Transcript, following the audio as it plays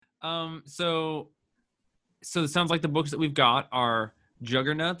So it sounds like the books that we've got are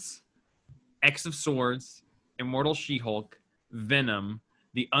Juggernauts, X of Swords, Immortal She-Hulk, Venom,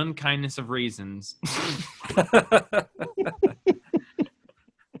 The Unkindness of Raisins.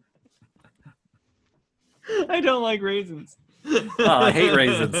 I don't like raisins. I hate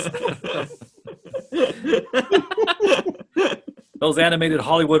raisins. Those animated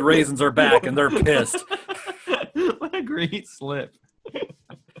Hollywood raisins are back, and they're pissed. What a great slip.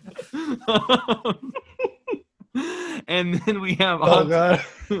 And then we have Oh, God.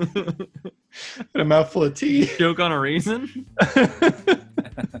 A mouthful of tea. Joke on a Raisin.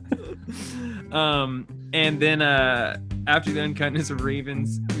 And then after The Unkindness of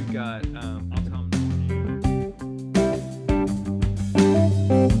Ravens, we've got Autumnal.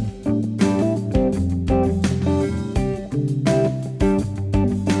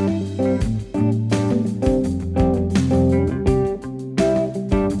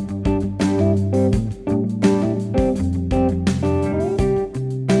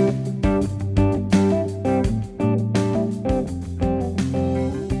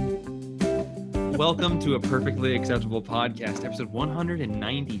 Welcome to A Perfectly Acceptable Podcast, episode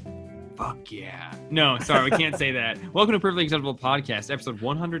 190. Fuck yeah. No, sorry, we can't say that. Welcome to A Perfectly Acceptable Podcast, episode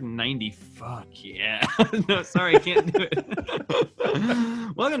 190. Fuck yeah. No, sorry, I can't do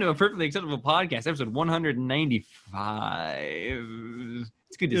it. Welcome to A Perfectly Acceptable Podcast, episode 195.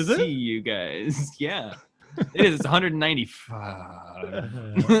 It's good to see you guys. Yeah. It is. It's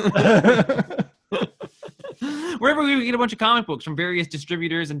 195. Wherever we get a bunch of comic books from various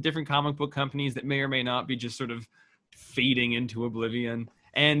distributors and different comic book companies that may or may not be just sort of fading into oblivion.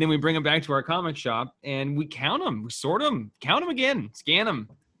 And then we bring them back to our comic shop and we count them, we sort them, count them again, scan them,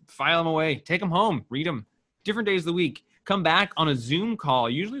 file them away, take them home, read them. Different days of the week. Come back on a Zoom call,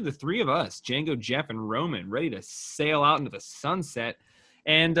 usually the three of us, Django, Jeff, and Roman, ready to sail out into the sunset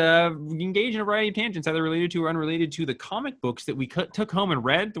and engage in a variety of tangents, either related to or unrelated to the comic books that we took home and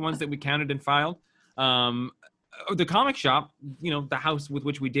read, the ones that we counted and filed. The comic shop, the house with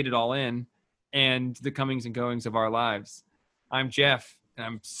which we did it all in, and the comings and goings of our lives. I'm Jeff, and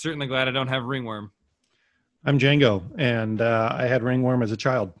I'm certainly glad I don't have ringworm. I'm Django, and I had ringworm as a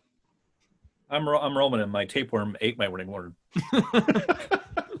child. I'm Roman, and my tapeworm ate my ringworm.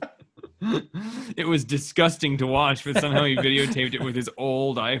 It was disgusting to watch, but somehow he videotaped it with his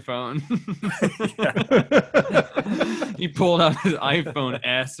old iPhone. He pulled out his iPhone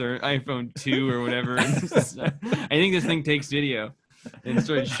S or iPhone 2 or whatever. I think this thing takes video, and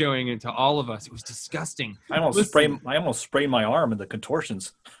started showing it to all of us. It was disgusting. I almost sprained my arm in the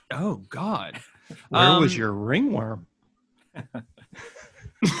contortions. Oh God! Where was your ringworm?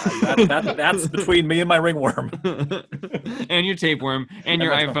 That's between me and my ringworm. And your tapeworm and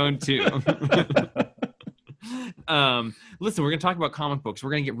your iPhone 2. Listen, we're going to talk about comic books.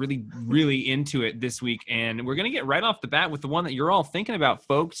 We're going to get really, really into it this week. And we're going to get right off the bat with the one that you're all thinking about,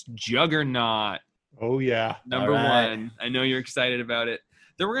 folks, Juggernaut. Oh, yeah. Number one. I know you're excited about it.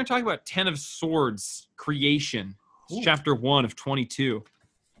 Then we're going to talk about Ten of Swords creation. It's chapter 1 of 22.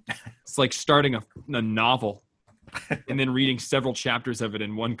 It's like starting a novel. And then reading several chapters of it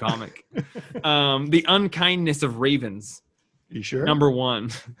in one comic. The Unkindness of Ravens. You sure? Number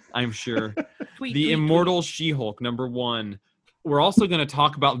 1, I'm sure. The Immortal She-Hulk, number 1. We're also going to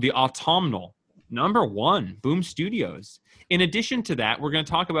talk about the Autumnal, number 1, Boom Studios. In addition to that, we're going to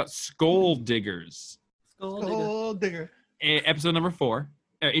talk about Skull Diggers. Skull Digger. Episode number 4,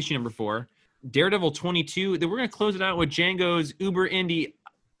 issue number 4. Daredevil 22. Then we're going to close it out with Django's Uber Indie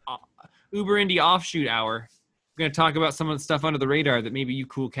offshoot hour. We're going to talk about some of the stuff under the radar that maybe you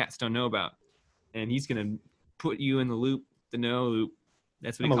cool cats don't know about. And he's going to put you in the loop, the no loop.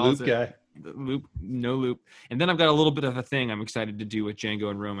 That's what he calls it. I'm a loop guy. The loop, no loop. And then I've got a little bit of a thing I'm excited to do with Django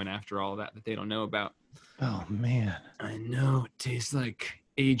and Roman after all that they don't know about. Oh, man. I know. It tastes like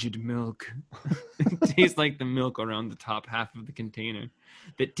aged milk. It tastes like the milk around the top half of the container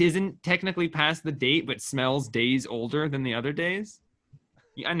that isn't technically past the date but smells days older than the other days.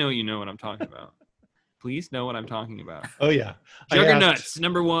 I know you know what I'm talking about. Please know what I'm talking about. Oh, yeah. Juggernauts,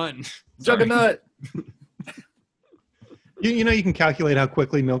 number 1. Juggernaut. You know you can calculate how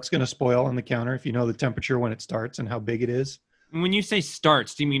quickly milk's going to spoil on the counter if you know the temperature when it starts and how big it is. When you say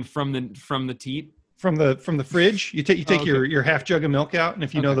starts, do you mean from the teat? From the fridge, you take your half jug of milk out, and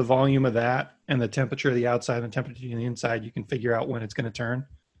if you know the volume of that and the temperature of the outside and the temperature of the inside, you can figure out when it's going to turn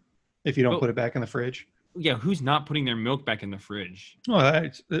if you don't put it back in the fridge. Yeah, who's not putting their milk back in the fridge? Well,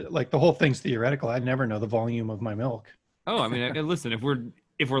 like the whole thing's theoretical. I never know the volume of my milk. Oh, I mean, listen, if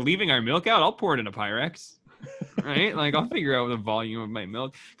we're leaving our milk out, I'll pour it in a Pyrex. right? Like I'll figure out the volume of my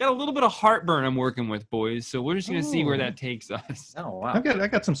milk. Got a little bit of heartburn I'm working with, boys. So we're just gonna see where that takes us. Oh wow. I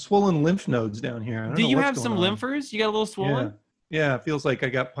got some swollen lymph nodes down here. I don't Do know you what's have going some on. lymphers? You got a little swollen? Yeah, it feels like I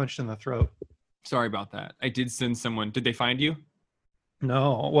got punched in the throat. Sorry about that. I did send someone. Did they find you?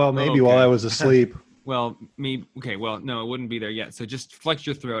 No, well, maybe okay. while I was asleep. Well, maybe. Okay. Well, no, it wouldn't be there yet. So just flex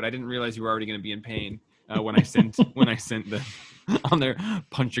your throat. I didn't realize you were already going to be in pain when I sent the on their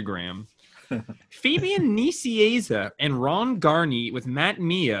punchogram. Fabian Nicieza and Ron Garney with Matt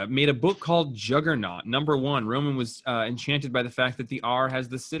Mia made a book called Juggernaut. Number 1. Roman was enchanted by the fact that the R has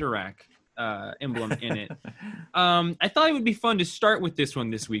the Sidorak emblem in it. I thought it would be fun to start with this one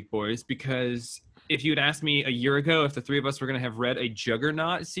this week, boys, because if you had asked me a year ago if the three of us were going to have read a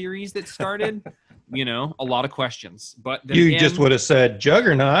Juggernaut series that started, a lot of questions. But then You again, just would have said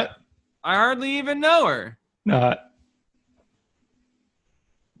Juggernaut. I hardly even know her. Not.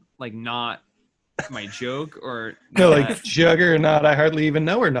 Like, not my joke or No, not- like Juggernaut. I hardly even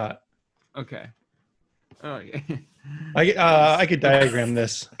know or not. okay. Oh, yeah. I could diagram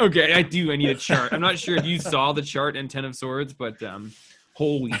this. Okay, I do. I need a chart. I'm not sure if you saw the chart in Ten of Swords, but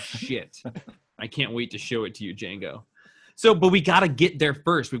holy shit. I can't wait to show it to you, Django. So, but we got to get there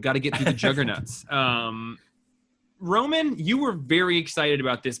first. We've got to get through the juggernauts. Roman, you were very excited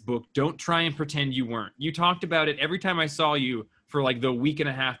about this book. Don't try and pretend you weren't. You talked about it every time I saw you for like the week and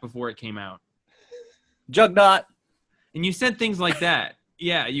a half before it came out. Juggernaut. And you said things like that.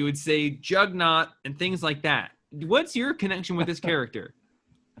 Yeah, you would say Juggernaut and things like that. What's your connection with this character?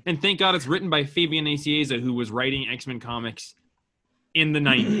 And thank God it's written by Fabian Nicieza, who was writing X-Men comics in the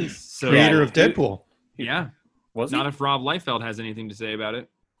 90s. So, Creator of Deadpool. yeah. Was he? Not if Rob Liefeld has anything to say about it.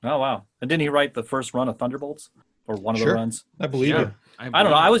 Oh wow. And didn't he write the first run of Thunderbolts? Or one of the Sure. runs? I believe Yeah. it. I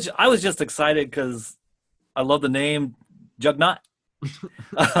don't know. I was just excited because I love the name Juggernaut.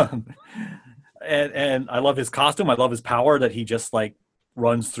 and I love his costume. I love his power that he just like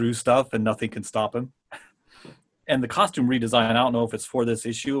runs through stuff and nothing can stop him. And the costume redesign, I don't know if it's for this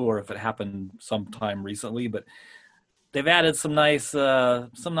issue or if it happened sometime recently, but they've added some nice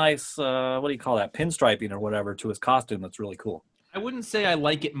what do you call that, pinstriping or whatever to his costume. That's really cool. I wouldn't say I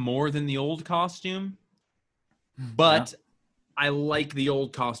like it more than the old costume, but I like the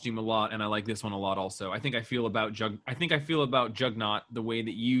old costume a lot, and I like this one a lot also. I think I feel about Juggernaut the way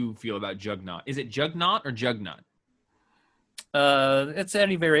that you feel about Juggernaut. Is it Juggernaut or Juggernaut? It's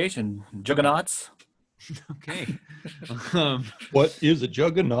any variation. Juggernauts. Okay. What is a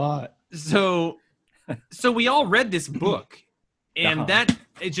Juggernaut? So we all read this book, and Uh-huh. that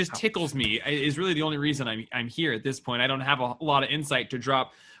it just tickles me. Is really the only reason I'm here at this point. I don't have a lot of insight to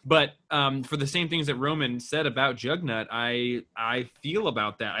drop, but for the same things that Roman said about Juggernaut, I feel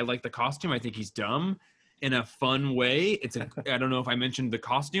about that. I like the costume. I think he's dumb in a fun way. I don't know if I mentioned the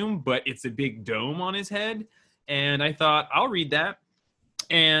costume, but it's a big dome on his head, and I thought I'll read that.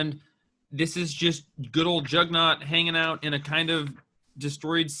 And this is just good old Juggernaut hanging out in a kind of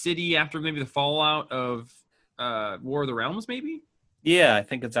destroyed city after maybe the fallout of War of the Realms, maybe? Yeah, I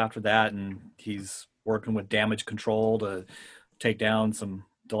think it's after that, and he's working with damage control to take down some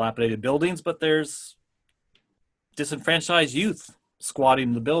dilapidated buildings, but there's disenfranchised youth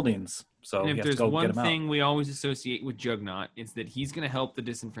squatting the buildings. So And he if has to there's go one get them thing we always associate with Juggernaut, it's that he's going to help the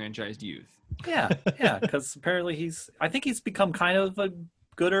disenfranchised youth. out. Yeah, because apparently I think he's become kind of a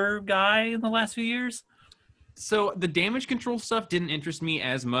gooder guy in the last few years. So the damage control stuff didn't interest me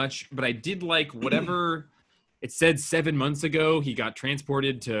as much, but I did like whatever it said 7 months ago. He got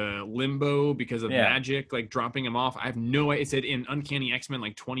transported to Limbo because of magic, like dropping him off. I have no idea. It said in Uncanny X-Men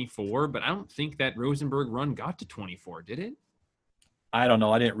like 24, but I don't think that Rosenberg run got to 24, did it? I don't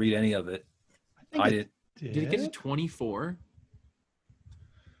know. I didn't read any of it. I did. Did it get to 24?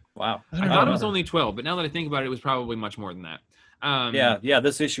 Wow. I thought it was only 12, but now that I think about it, it was probably much more than that. Yeah.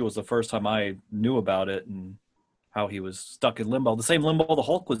 This issue was the first time I knew about it and how he was stuck in limbo. The same limbo the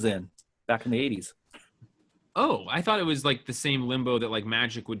Hulk was in back in the 80s. Oh, I thought it was like the same limbo that like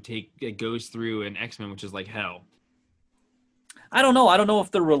Magic would take. It goes through in X-Men, which is like hell. I don't know. I don't know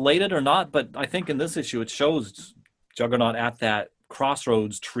if they're related or not, but I think in this issue it shows Juggernaut at that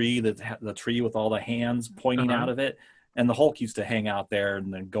crossroads tree, the tree with all the hands pointing out of it, and the Hulk used to hang out there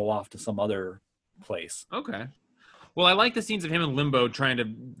and then go off to some other place. Okay. Well, I like the scenes of him in Limbo trying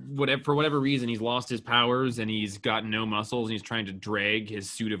to, for whatever reason, he's lost his powers and he's got no muscles and he's trying to drag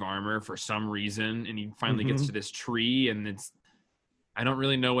his suit of armor for some reason, and he finally gets to this tree, and I don't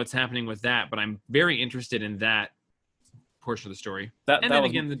really know what's happening with that, but I'm very interested in that portion of the story.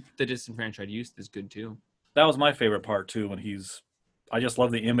 The disenfranchised youth is good too. That was my favorite part too, when I just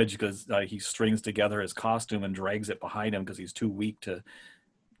love the image because he strings together his costume and drags it behind him because he's too weak to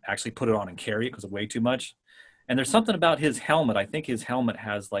actually put it on and carry it because it weighed too much. And there's something about his helmet. I think his helmet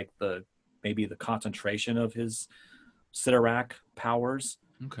has like maybe the concentration of his Cyttorak powers.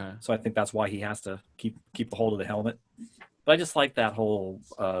 Okay. So I think that's why he has to keep a hold of the helmet. But I just like that whole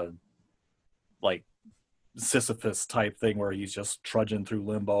like Sisyphus type thing where he's just trudging through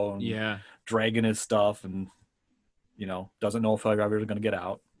limbo and dragging his stuff and doesn't know if he's ever going to get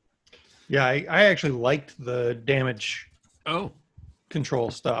out. Yeah, I actually liked the damage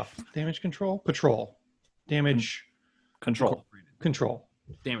control stuff. Damage control? Patrol. Damage control.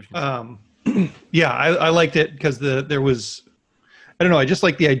 Damage control. Yeah, I liked it because there was, I don't know, I just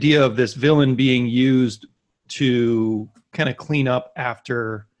like the idea of this villain being used to kind of clean up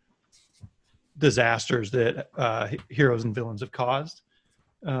after disasters that heroes and villains have caused.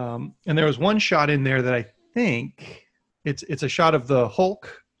 And there was one shot in there that I think it's a shot of the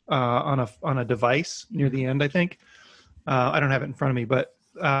Hulk on a device near the end, I think. I don't have it in front of me, but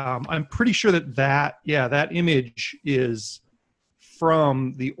I'm pretty sure that image is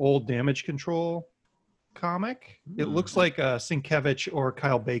from the old Damage Control comic. It looks like a Sienkiewicz or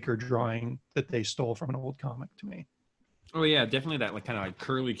Kyle Baker drawing that they stole from an old comic to me. Oh yeah, definitely that like kind of like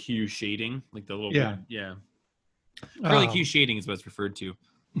curly Q shading, like the little yeah. Curly Q shading is what it's referred to.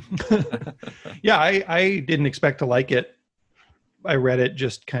 Yeah, I didn't expect to like it. I read it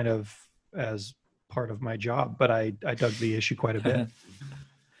just kind of as part of my job, but I dug the issue quite a bit.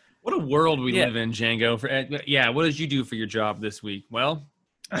 What a world we live in, Django. What did you do for your job this week? Well,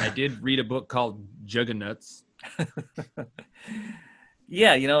 I did read a book called Juggernuts.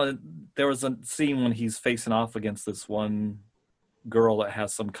 Yeah, there was a scene when he's facing off against this one girl that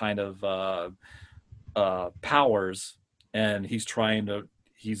has some kind of powers, and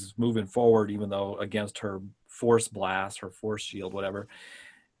he's moving forward even though against her force blast, her force shield, whatever.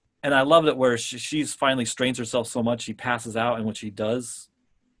 And I loved it where she's finally strains herself so much she passes out, and when she does,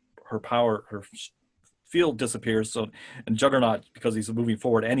 her field disappears. So, and Juggernaut, because he's moving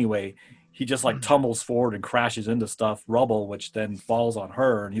forward anyway, he just like tumbles forward and crashes into rubble, which then falls on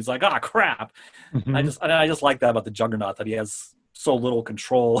her, and he's like, "Ah, crap!" Mm-hmm. I just like that about the Juggernaut, that he has so little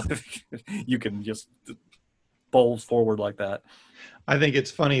control. You can just bowl forward like that. I think it's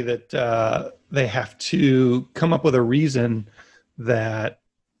funny that they have to come up with a reason that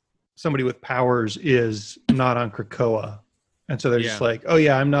somebody with powers is not on Krakoa. And so they're just like, oh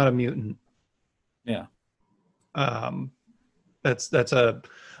yeah, I'm not a mutant. Yeah. That's an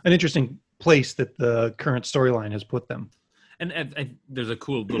interesting place that the current storyline has put them. And there's a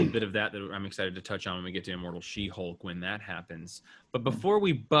cool little bit of that I'm excited to touch on when we get to Immortal She-Hulk when that happens. But before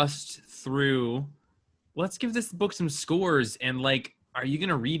we bust through, let's give this book some scores. And like, are you going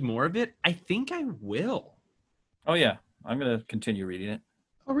to read more of it? I think I will. Oh yeah. I'm going to continue reading it.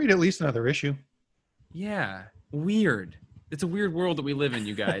 I'll read at least another issue. Yeah. Weird. It's a weird world that we live in,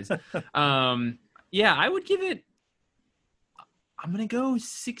 you guys. I would give it, I'm going to go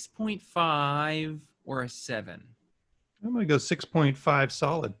 6.5 or a 7. I'm going to go 6.5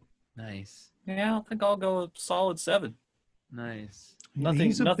 solid. Nice. Yeah, I think I'll go a solid 7. Nice.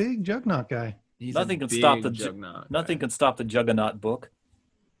 He's a big Juggernaut guy. Nothing can stop the Juggernaut book.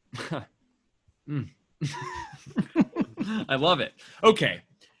 I love it. Okay.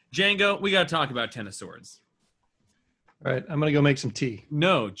 Django, we got to talk about Ten of Swords. All right, I'm going to go make some tea.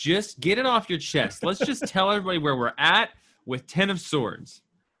 No, just get it off your chest. Let's just tell everybody where we're at with Ten of Swords.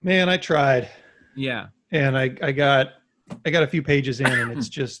 Man, I tried. Yeah. And I got a few pages in, and it's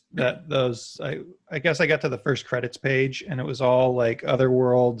just that I guess I got to the first credits page, and it was all like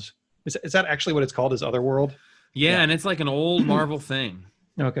Otherworld. Is that actually what it's called, is Otherworld? Yeah, and it's like an old Marvel thing.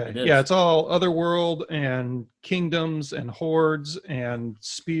 Okay. Yeah, it's all Otherworld and kingdoms and hordes and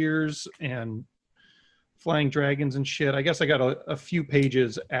spears and flying dragons and shit. I guess I got a few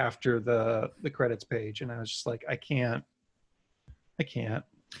pages after the credits page, and I was just like, I can't.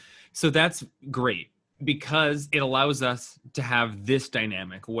 So that's great, because it allows us to have this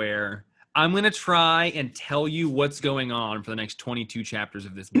dynamic where I'm going to try and tell you what's going on for the next 22 chapters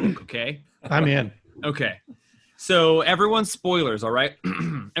of this book, okay? I'm in. Okay. So everyone, spoilers, all right?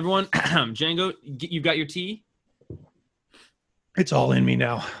 Everyone, Django, you got your tea? It's all in me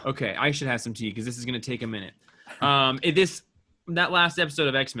now. Okay, I should have some tea because this is going to take a minute. That last episode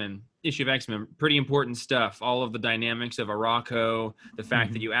of issue of X-Men, pretty important stuff. All of the dynamics of Arakko, the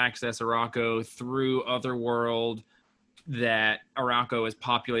fact that you access Arakko through Otherworld, that Arakko is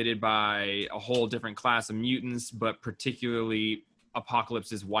populated by a whole different class of mutants, but particularly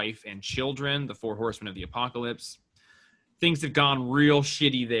Apocalypse's wife and children, the 4 horsemen of the Apocalypse. Things have gone real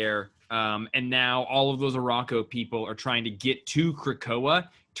shitty there. And now all of those Arakko people are trying to get to Krakoa.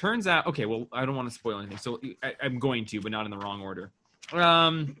 Turns out, okay, well, I don't want to spoil anything, so I'm going to, but not in the wrong order.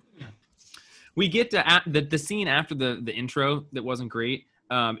 We get to the scene after the intro that wasn't great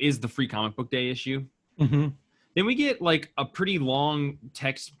is the Free Comic Book Day issue. Mm-hmm. Then we get like a pretty long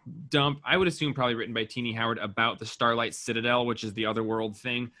text dump, I would assume probably written by Teenie Howard, about the Starlight Citadel, which is the Otherworld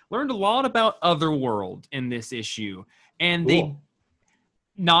thing. Learned a lot about Otherworld in this issue, and Cool.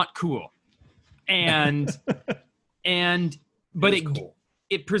 not cool. And but cool.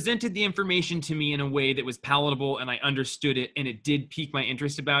 it presented the information to me in a way that was palatable, and I understood it, and it did pique my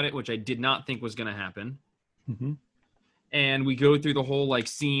interest about it, which I did not think was going to happen. Mm-hmm. And we go through the whole like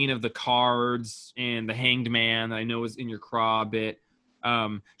scene of the cards and the Hanged Man that I know is in your craw bit.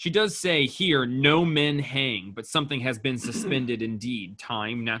 She does say here, no men hang, but something has been suspended indeed.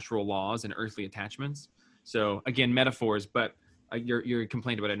 Time, natural laws, and earthly attachments. So again, metaphors, but your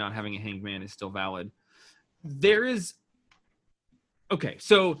complaint about it not having a hanged man is still valid. There is... Okay,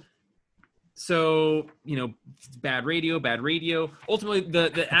 so bad radio. Ultimately,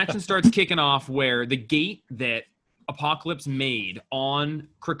 the action starts kicking off where the gate that Apocalypse made on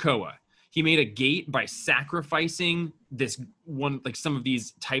Krakoa. He made a gate by sacrificing this one, like some of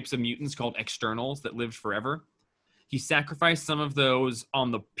these types of mutants called externals that lived forever. He sacrificed some of those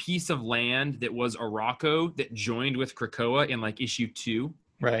on the piece of land that was Arakko that joined with Krakoa in like issue 2.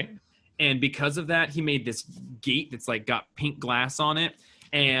 Right. And because of that, he made this gate that's like got pink glass on it.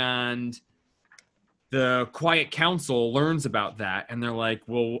 And the Quiet Council learns about that. And they're like,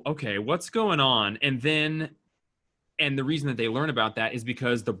 well, okay, what's going on? And the reason that they learn about that is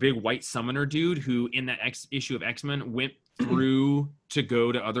because the big white summoner dude who in that issue of X-Men went through to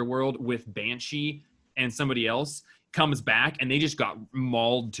go to Otherworld with Banshee and somebody else comes back, and they just got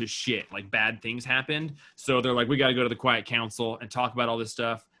mauled to shit. Like bad things happened. So they're like, we got to go to the Quiet Council and talk about all this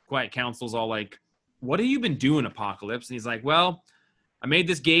stuff. Quiet Council's all like, what have you been doing, Apocalypse? And he's like, well, I made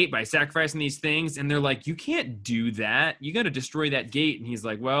this gate by sacrificing these things. And they're like, you can't do that. You got to destroy that gate. And he's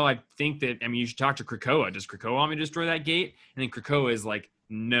like, well, I think that, you should talk to Krakoa. Does Krakoa want me to destroy that gate? And then Krakoa is like,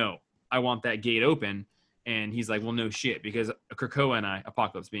 no, I want that gate open. And he's like, well, no shit, because Krakoa and I,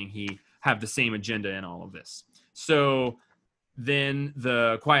 Apocalypse being he, have the same agenda in all of this. So then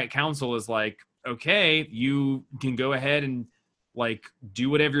the Quiet Council is like, okay, you can go ahead and like do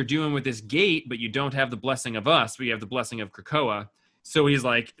whatever you're doing with this gate, but you don't have the blessing of us, but you have the blessing of Krakoa. So he's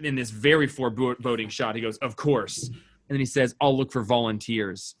like, in this very foreboding shot, he goes, of course. And then he says, I'll look for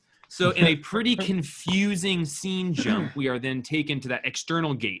volunteers. So in a pretty confusing scene jump, we are then taken to that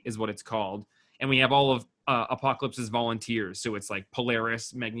external gate is what it's called. And we have all of Apocalypse's volunteers. So it's like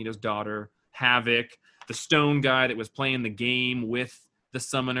Polaris, Magneto's daughter, Havoc, the stone guy that was playing the game with the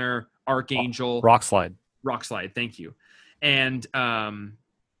summoner, Archangel. Rockslide, thank you. And I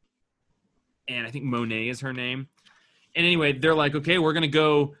think Monet is her name. And anyway, they're like, okay, we're gonna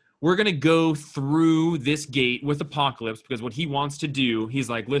go through this gate with Apocalypse, because what he wants to do, he's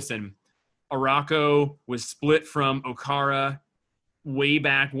like, listen, Arakko was split from Okara way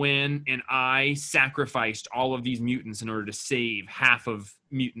back when, and I sacrificed all of these mutants in order to save half of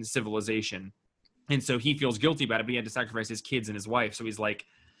mutant civilization. And so he feels guilty about it, but he had to sacrifice his kids and his wife. So he's like,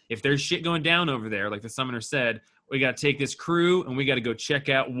 if there's shit going down over there, like the summoner said, we got to take this crew and we got to go check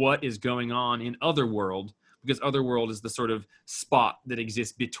out what is going on in Otherworld, because Otherworld is the sort of spot that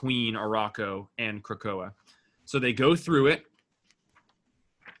exists between Arakko and Krakoa. So they go through it.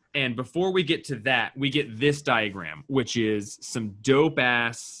 And before we get to that, we get this diagram, which is some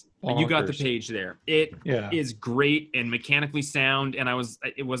dope-ass... You got the page there. It is great and mechanically sound, and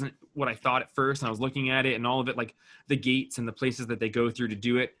it wasn't what I thought at first, and I was looking at it, and all of it, like the gates and the places that they go through to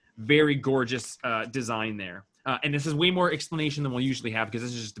do it. Very gorgeous design there. And this is way more explanation than we'll usually have, because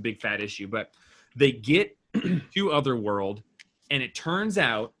this is just a big fat issue. But they get to Otherworld, and it turns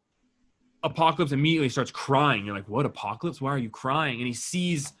out Apocalypse immediately starts crying. You're like, what, Apocalypse? Why are you crying? And he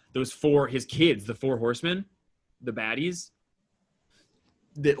sees his kids, the 4 horsemen, the baddies,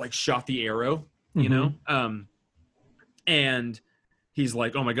 that like shot the arrow, you know? And he's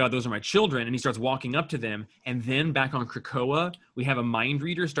like, oh my God, those are my children. And he starts walking up to them. And then back on Krakoa, we have a mind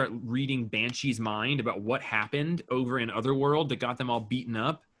reader start reading Banshee's mind about what happened over in Otherworld that got them all beaten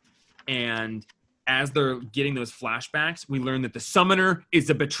up. And as they're getting those flashbacks, we learn that the summoner is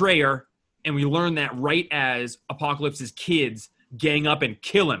a betrayer. And we learn that right as Apocalypse's kids gang up and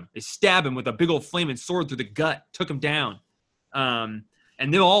kill him. They stab him with a big old flaming sword through the gut, took him down.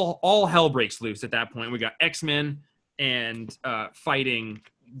 And then all hell breaks loose at that point. We got X-Men and fighting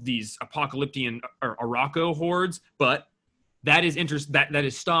these apocalyptic or Arakko hordes, but that is that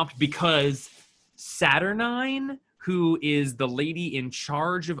is stopped because Saturnine, who is the lady in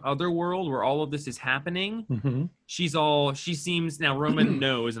charge of Otherworld, where all of this is happening. Mm-hmm. She seems, now Roman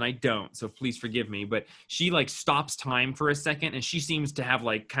knows and I don't, so please forgive me, but she like stops time for a second, and she seems to have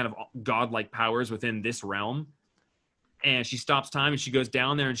like kind of godlike powers within this realm. And she stops time and she goes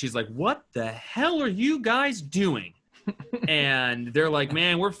down there and she's like, what the hell are you guys doing? And they're like,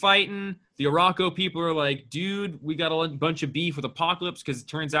 man, we're fighting. The Araco people are like, dude, we got a bunch of beef with Apocalypse, because it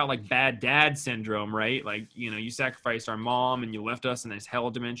turns out like bad dad syndrome, right? Like, you know, you sacrificed our mom and you left us in this hell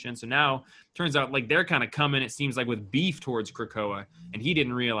dimension. So now turns out like they're kind of coming, it seems like, with beef towards Krakoa, and he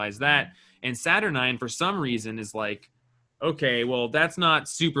didn't realize that. And Saturnine, for some reason, is like, okay, well, that's not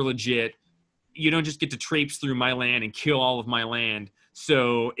super legit. You don't just get to traipse through my land and kill all of my land.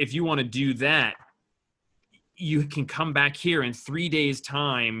 So if you want to do that, you can come back here in 3 days'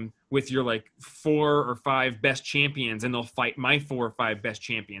 time with your like 4 or 5 best champions, and they'll fight my 4 or 5 best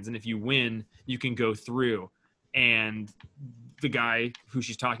champions. And if you win, you can go through. And the guy who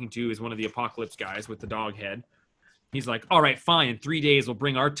she's talking to is one of the Apocalypse guys with the dog head. He's like, all right, fine. In 3 days, we'll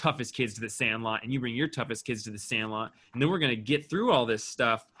bring our toughest kids to the Sandlot, and you bring your toughest kids to the Sandlot. And then we're going to get through all this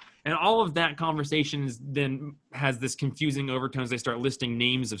stuff. And all of that conversation then has this confusing overtones. They start listing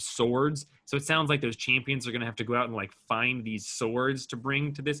names of swords. So it sounds like those champions are going to have to go out and like find these swords to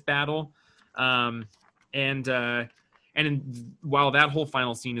bring to this battle. And while that whole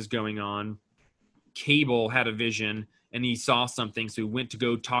final scene is going on, Cable had a vision and he saw something. So he went to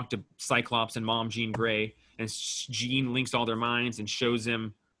go talk to Cyclops and Mom Jean Grey. And Jean links all their minds and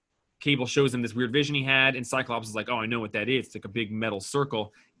Cable shows him this weird vision he had. And Cyclops is like, oh, I know what that is. It's like a big metal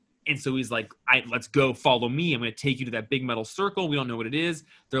circle. And so he's like, let's go, follow me. I'm going to take you to that big metal circle. We don't know what it is.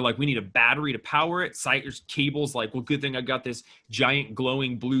 They're like, we need a battery to power it. Cable's like, well, good thing I got this giant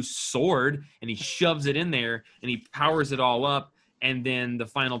glowing blue sword. And he shoves it in there and he powers it all up. And then the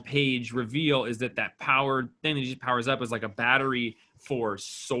final page reveal is that powered thing that he just powers up is like a battery for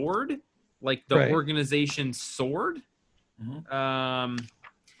sword, like the organization Sword. Mm-hmm.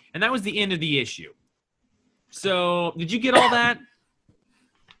 And that was the end of the issue. So did you get all that?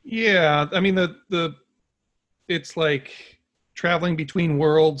 Yeah, I mean it's like traveling between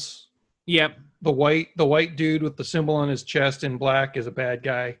worlds. Yep. The white dude with the symbol on his chest in black is a bad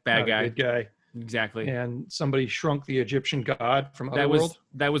guy. Bad guy. Good guy. Exactly. And somebody shrunk the Egyptian god from Otherworld.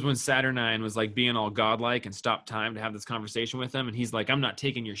 That was when Saturnine was like being all godlike and stopped time to have this conversation with him. And he's like, I'm not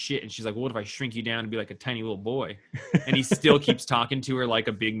taking your shit. And she's like, well, what if I shrink you down to be like a tiny little boy? And he still keeps talking to her like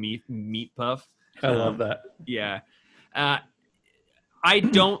a big meat puff. I love that. Yeah. I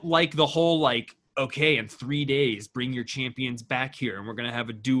don't like the whole like, okay, in 3 days, bring your champions back here and we're going to have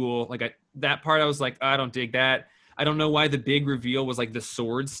a duel. Like that part, I was like, I don't dig that. I don't know why the big reveal was like the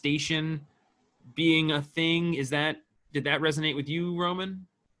sword station being a thing. Did that resonate with you, Roman?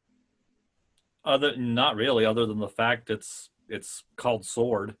 Not really, other than the fact it's called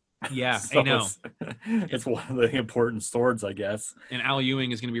Sword. Yeah, so I know. It's one of the important swords, I guess. And Al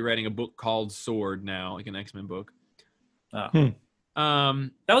Ewing is going to be writing a book called Sword now, like an X-Men book. That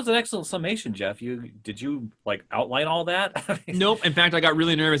was an excellent summation, Jeff. Did you like outline all that? Nope. In fact, I got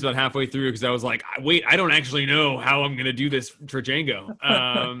really nervous about halfway through because I was like, wait, I don't actually know how I'm going to do this for Django.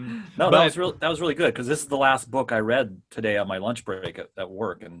 No, that was really good, because this is the last book I read today on my lunch break at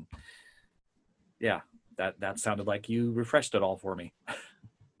work, and yeah, that sounded like you refreshed it all for me.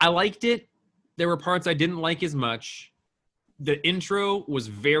 I liked it. There were parts I didn't like as much. The intro was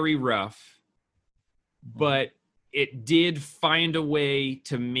very rough, but it did find a way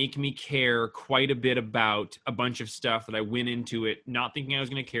to make me care quite a bit about a bunch of stuff that I went into it not thinking I was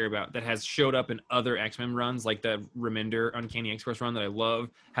going to care about, that has showed up in other X-Men runs, like the Remender Uncanny X-Force run that I love,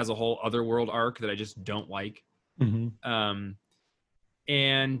 has a whole Otherworld arc that I just don't like. Mm-hmm.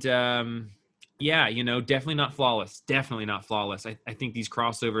 Yeah, definitely not flawless. Definitely not flawless. I think these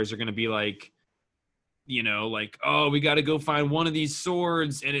crossovers are going to be like, oh, we got to go find one of these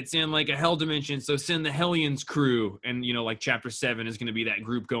swords and it's in like a hell dimension. So send the Hellions crew. And, like chapter 7 is going to be that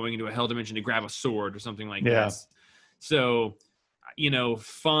group going into a hell dimension to grab a sword or something like this. So,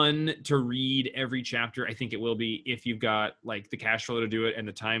 fun to read every chapter. I think it will be if you've got like the cash flow to do it and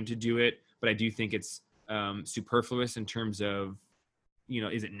the time to do it. But I do think it's superfluous in terms of,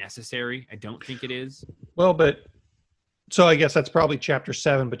 is it necessary? I don't think it is. Well, so I guess that's probably chapter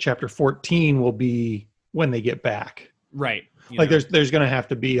 7, but chapter 14 will be when they get back. Right. There's going to have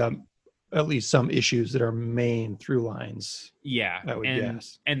to be at least some issues that are main through lines. Yeah. I would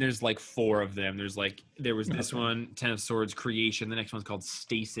guess. And there's like 4 of them. There was this one, 10 of Swords Creation. The next one's called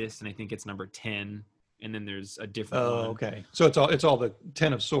Stasis, and I think it's number 10. And then there's a different one. Oh, okay. So it's all the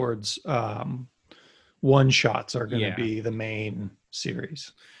 10 of Swords one shots are going to be the main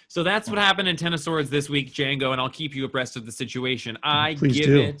series. So that's what happened in Ten of Swords this week, Django, and I'll keep you abreast of the situation. I Please give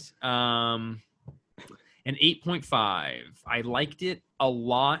do. it an 8.5. I liked it a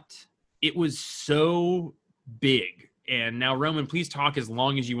lot. It was so big. And now, Roman, please talk as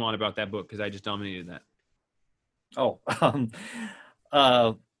long as you want about that book, because I just dominated that. Oh,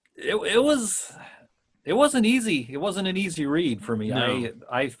 it wasn't easy. It wasn't an easy read for me. No.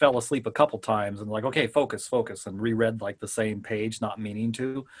 I fell asleep a couple times and like, okay, focus, and reread like the same page, not meaning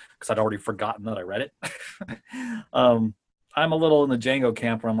to, because I'd already forgotten that I read it. I'm a little in the Django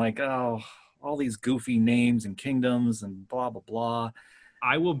camp where I'm like, oh, all these goofy names and kingdoms and blah blah blah.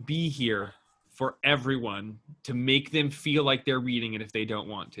 I will be here for everyone to make them feel like they're reading it if they don't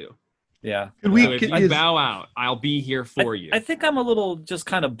want to. Yeah. Could we? So if you bow out, I'll be here for you. I think I'm a little just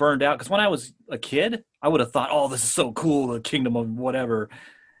kind of burned out because when I was a kid, I would have thought, oh, this is so cool, the kingdom of whatever.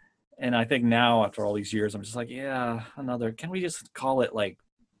 And I think now, after all these years, I'm just like, yeah, another. Can we just call it like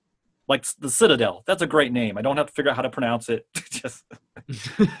the Citadel? That's a great name. I don't have to figure out how to pronounce it. Just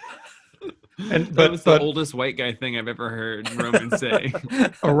That was the oldest white guy thing I've ever heard Roman say.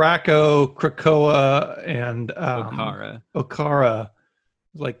 Araco, Krakoa, and Okara.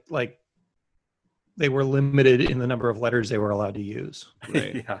 like they were limited in the number of letters they were allowed to use.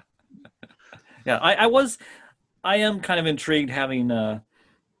 Right. Yeah. I am kind of intrigued having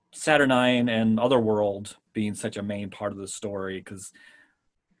Saturnine and Otherworld being such a main part of the story, because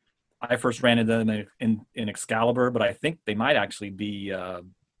I first ran into them in Excalibur, but I think they might actually be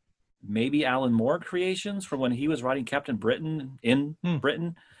maybe Alan Moore creations from when he was writing Captain Britain in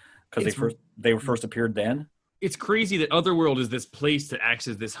Britain, because they first appeared then. It's crazy that Otherworld is this place that acts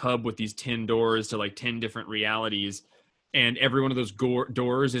as this hub with these 10 doors to like 10 different realities, and every one of those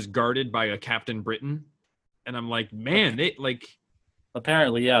doors is guarded by a Captain Britain. And I'm like, man, they like.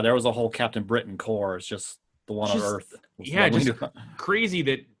 Apparently, yeah, there was a whole Captain Britain corps. It's just the one on Earth. Yeah, just crazy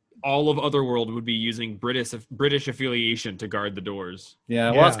that all of Otherworld would be using British affiliation to guard the doors.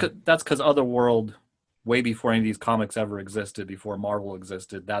 Yeah, well, that's because Otherworld, way before any of these comics ever existed, before Marvel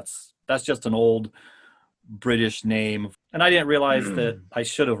existed, that's just an old British name. And I didn't realize that. I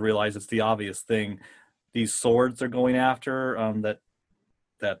should have realized it's the obvious thing. These swords they're going after,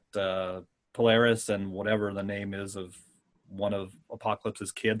 that Polaris and whatever the name is of one of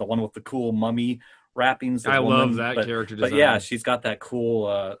Apocalypse's kid, the one with the cool mummy wrappings. I love that character design. But yeah, she's got that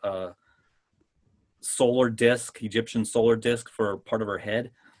cool solar disc, Egyptian solar disc for part of her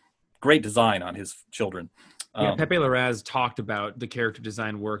head. Great design on his children. Yeah, Pepe Larraz talked about the character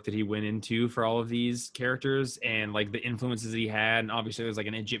design work that he went into for all of these characters and like the influences he had. And obviously there's like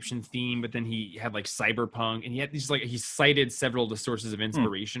an Egyptian theme, but then he had like cyberpunk, and he had these like, he cited several of the sources of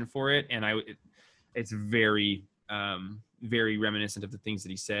inspiration for it. And it's very, very reminiscent of the things that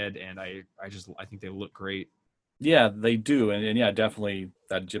he said. And I think they look great. Yeah, they do. And yeah, definitely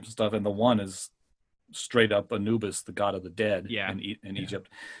that Egyptian stuff. And the one is straight up Anubis, the god of the dead in Egypt.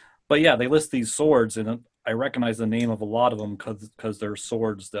 But yeah, they list these swords, and I recognize the name of a lot of them because they're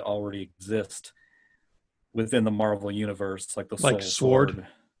swords that already exist within the Marvel universe, like the Soul Sword.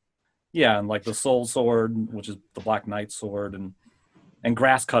 Yeah, and like the Soul Sword, which is the Black Knight sword, and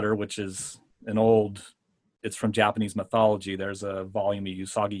Grass Cutter, which is it's from Japanese mythology. There's a volume of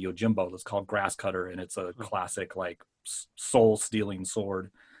Usagi Yojimbo that's called Grass Cutter, and it's a classic like soul-stealing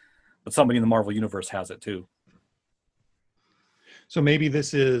sword. But somebody in the Marvel universe has it too. So maybe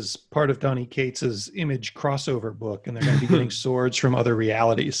this is part of Donny Cates's Image crossover book, and they're going to be getting swords from other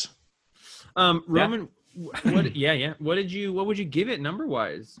realities. Roman, what would you give it number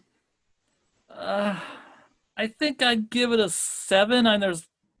wise? I think I'd give it a 7. And there's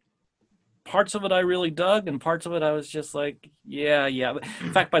parts of it I really dug, and parts of it I was just like, yeah.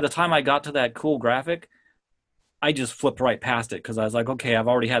 In fact, by the time I got to that cool graphic, I just flipped right past it because I was like, okay, I've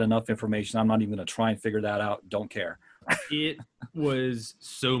already had enough information. I'm not even going to try and figure that out. Don't care. It was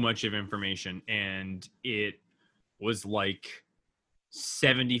so much of information, and it was like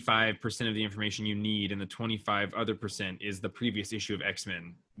 75% of the information you need, and the 25 other percent is the previous issue of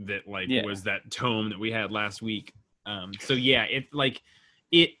X-Men that was that tome that we had last week. So yeah,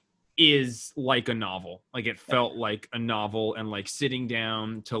 it is like a novel. Like it felt like a novel, and like sitting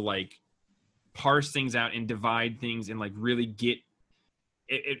down to like parse things out and divide things and like really get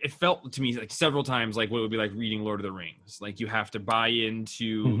it felt to me like several times like what would be like reading Lord of the Rings. Like you have to buy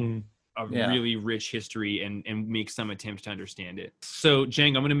into a really rich history and make some attempt to understand it. So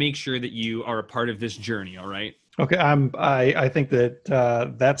Jang, I'm going to make sure that you are a part of this journey. All right. Okay. I think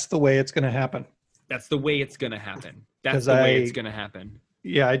that that's the way it's going to happen. That's the way it's going to happen. That's the way it's going to happen.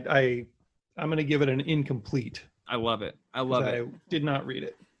 Yeah. I'm going to give it an incomplete. I love it. I love it. I did not read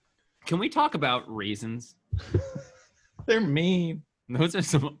it. Can we talk about raisins? They're mean. Those are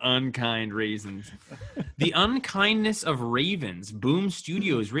some unkind raisins. The Unkindness of Ravens, Boom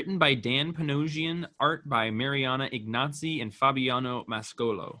Studios, written by Dan Panosian, art by Mariana Ignazzi and Fabiano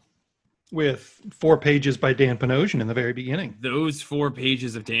Mascolo. With 4 pages by Dan Panosian in the very beginning. Those 4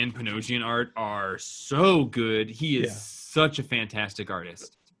 pages of Dan Panosian art are so good. He is such a fantastic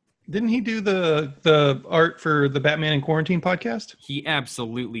artist. Didn't he do the art for the Batman in Quarantine podcast? He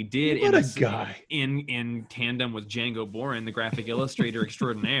absolutely did. What a guy. In tandem with Django Boren, the graphic illustrator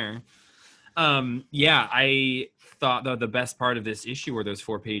extraordinaire. I thought the best part of this issue were those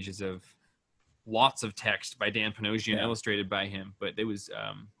 4 pages of lots of text by Dan Panosian, illustrated by him. But it was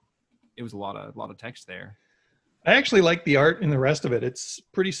a lot of text there. I actually like the art in the rest of it. It's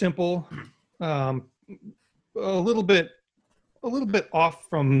pretty simple. A little bit off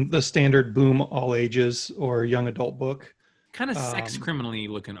from the standard Boom all ages or young adult book. Kind of sex criminally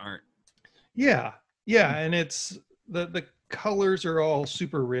looking art. Yeah. And it's the colors are all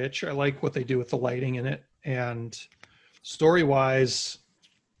super rich. I like what they do with the lighting in it, and story wise,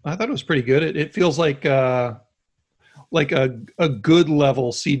 I thought it was pretty good. It feels like a good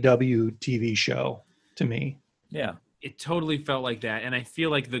level CW TV show to me. Yeah. It totally felt like that. And I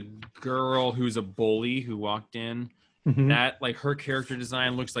feel like the girl who's a bully who walked in, that like her character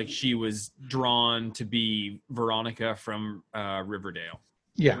design looks like she was drawn to be Veronica from Riverdale.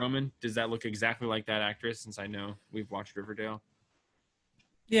 Yeah. Roman, does that look exactly like that actress, since I know we've watched Riverdale?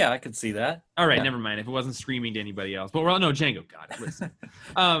 Yeah, I could see that. All right, Yeah. never mind. If it wasn't screaming to anybody else. But no, Django, God, listen.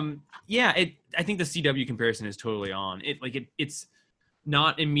 I think the CW comparison is totally on. It's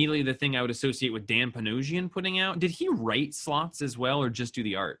not immediately the thing I would associate with Dan Panosian putting out. Did he write Slots as well, or just do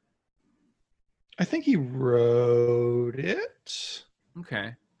the art? I think he wrote it.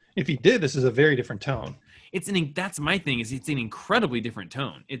 Okay. If he did, this is a very different tone. That's my thing, is it's an incredibly different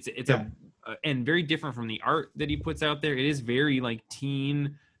tone. It's and very different from the art that he puts out there. It is very like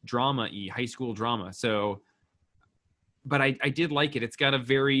teen drama-y, high school drama. So, but I did like it. It's got a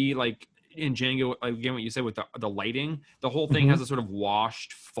very like in Django, again, what you said with the lighting, the whole thing has a sort of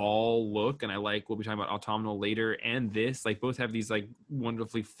washed fall look. And I like, we'll be talking about Autumnal later, and this, like both have these like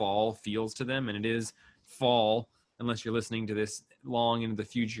wonderfully fall feels to them. And it is fall, unless you're listening to this long into the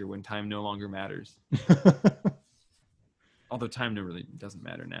future when time no longer matters. Although time really doesn't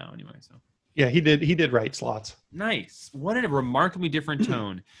matter now anyway. So yeah, he did write Slots. Nice. What a remarkably different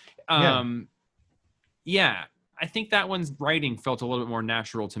tone. Yeah, I think that one's writing felt a little bit more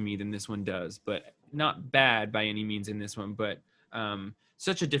natural to me than this one does, but not bad by any means in this one, but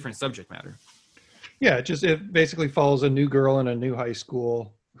such a different subject matter. Yeah, it basically follows a new girl in a new high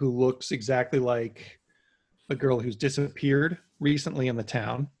school who looks exactly like a girl who's disappeared recently in the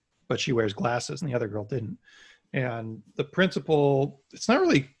town, but she wears glasses and the other girl didn't. And the principal, it's not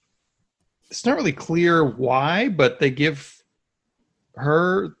really clear why, but they give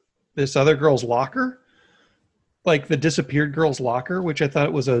her this other girl's locker, like the disappeared girl's locker, which I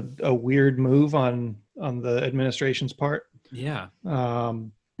thought was a weird move on the administration's part. Yeah.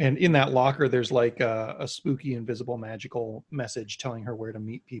 And in that locker, there's like a spooky, invisible, magical message telling her where to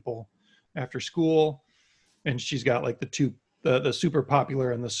meet people after school. And she's got like the super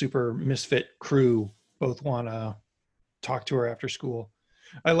popular and the super misfit crew both want to talk to her after school.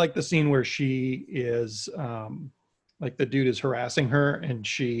 I like the scene where she is like the dude is harassing her, and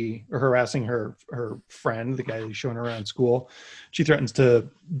harassing her friend, the guy who's showing her around school. She threatens to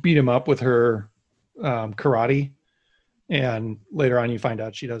beat him up with her karate. And later on, you find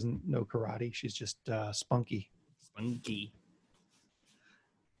out she doesn't know karate. She's just spunky. Spunky.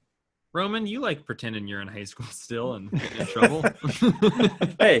 Roman, you like pretending you're in high school still and getting in trouble?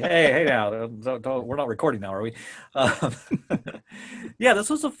 Hey! Now, we're not recording now, are we? Yeah, this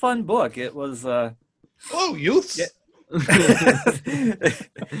was a fun book. It was. Hello, youths. Yeah.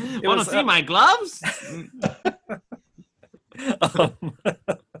 Want to see my gloves?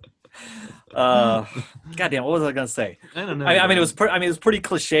 Goddamn, what was I gonna say? I don't know. I mean, it was pretty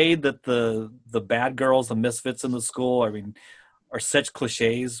cliched that the bad girls, the misfits in the school, are such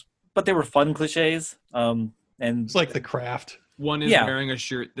cliches, but they were fun cliches. And it's like The Craft. One is wearing a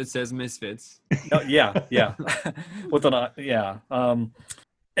shirt that says Misfits. Yeah. With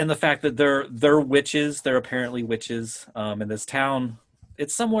and the fact that they're witches, they're apparently witches. In this town,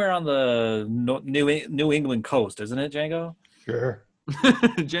 it's somewhere on the New England coast, isn't it, Django? Sure.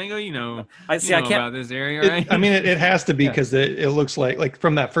 Django, I can't about this area, right? It has to be because it looks like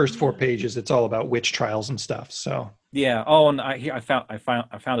from that first 4 pages, it's all about witch trials and stuff. So yeah. Oh, and I found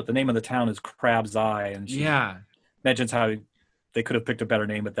it. The name of the town is Crab's Eye, and she mentions how they could have picked a better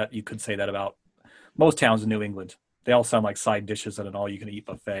name, but that you could say that about most towns in New England. They all sound like side dishes at an all-you-can-eat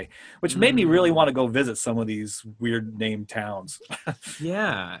buffet, which made me really want to go visit some of these weird named towns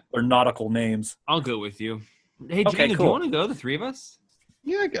Yeah, or nautical names. I'll go with you. Hey, Okay, Django, do you cool. want to go? The three of us?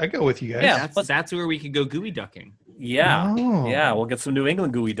 Yeah, I go with you guys. Yeah. That's where we could go gooey ducking. Yeah, Oh. yeah, we'll get some New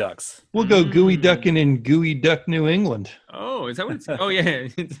England gooey ducks. We'll go gooey ducking in Gooey Duck, New England. Oh, is that what it's? Oh yeah,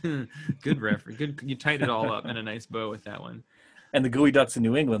 good reference. Good, you tied it all up in a nice bow with that one. And the gooey ducks in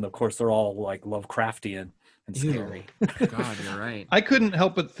New England, of course, they're all like Lovecraftian and Ew. scary. God, you're right. I couldn't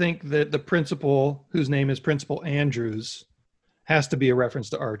help but think that the principal, whose name is Principal Andrews, has to be a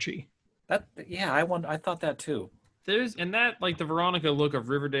reference to Archie. I thought that too. There's and that like the Veronica look of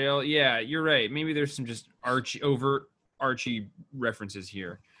Riverdale. Yeah, you're right. Maybe there's some just overt Archie references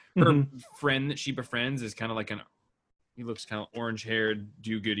here. Her Mhm. friend that she befriends is kind of like he looks kind of orange-haired,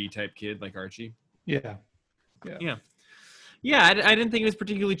 do-goody type kid like Archie. Yeah. Yeah, I didn't think it was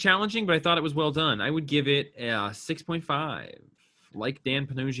particularly challenging, but I thought it was well done. I would give it a 6.5. Like Dan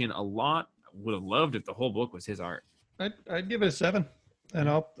Panosian a lot. Would have loved if the whole book was his art. I'd give it a 7, and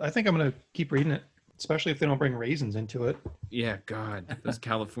I think I'm gonna keep reading it, especially if they don't bring raisins into it. Yeah, God, those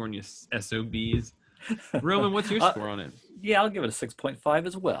California SOBs. Roman, what's your score on it? Yeah, I'll give it a 6.5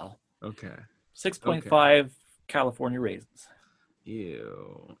 as well. Okay. 6.5 California raisins.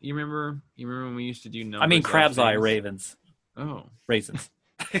 Ew. You remember when we used to do numbers? I mean, crab's eye things? ravens. Oh, Raisins.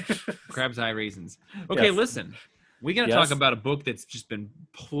 crab's eye raisins. Okay, Yes. listen. We got to Yes. talk about a book that's just been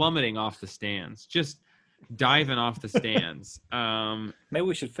plummeting off the stands. Just diving off the stands. Maybe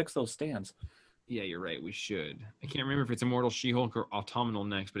we should fix those stands. Yeah, you're right. We should. I can't remember if it's Immortal She-Hulk or Autumnal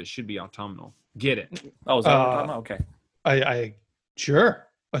next, but it should be Autumnal. Get it. Oh, is that what we're talking about? Okay. I sure,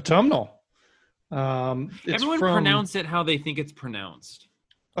 autumnal. It's Everyone from pronounce it how they think it's pronounced.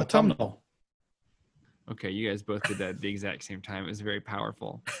 autumnal. Okay, you guys both did that at the exact same time. It was very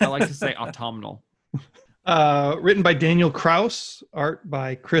powerful. I like to say autumnal. Written by Daniel Kraus, art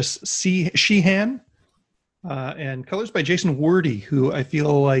by Chris Sheehan, and colors by Jason Wordy, who I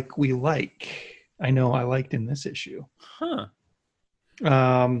feel like we like. I know I liked in this issue. Huh.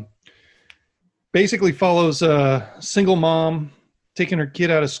 Basically follows a single mom taking her kid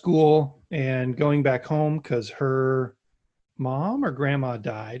out of school and going back home because her mom or grandma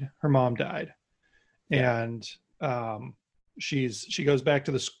died. Her mom died, and she goes back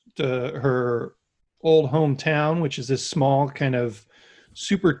to her old hometown, which is this small kind of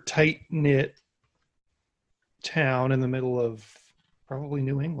super tight knit town in the middle of probably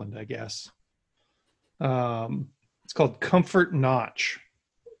New England, I guess. It's called Comfort Notch,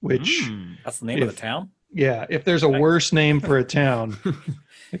 which That's the name of the town? yeah, if there's a worse name for a town,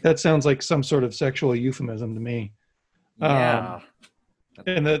 like that sounds like some sort of sexual euphemism to me. Yeah.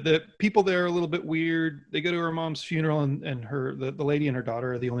 And the people there are a little bit weird. They go to her mom's funeral, and the lady and her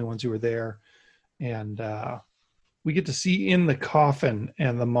daughter are the only ones who are there. And we get to see in the coffin,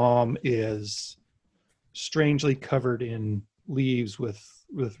 and the mom is strangely covered in leaves with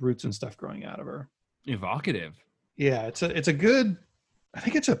roots and stuff growing out of her. Evocative. Yeah, it's a good. I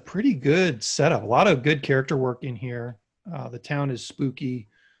think it's a pretty good setup. A lot of good character work in here. The town is spooky.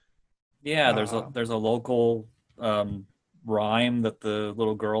 Yeah, there's a local rhyme that the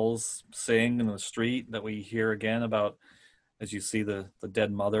little girls sing in the street that we hear again about as you see the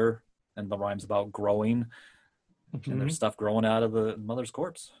dead mother, and the rhyme's about growing, and there's stuff growing out of the mother's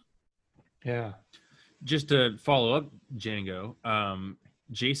corpse. Yeah. Just to follow up, Django,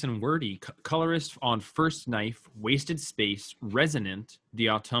 Jason Wordy, colorist on First Knife, Wasted Space, Resonant, The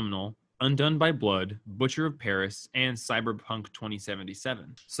Autumnal, Undone by Blood, Butcher of Paris, and Cyberpunk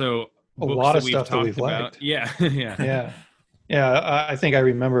 2077. So A books lot that of stuff that talked we've about. liked. Yeah, Yeah. I think I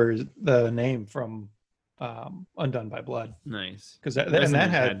remember the name from Undone by Blood, Nice. because that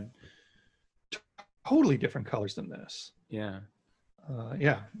Resonant had totally different colors than this. yeah.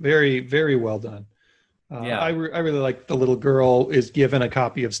 Very, very well done. Yeah. I really like the little girl is given a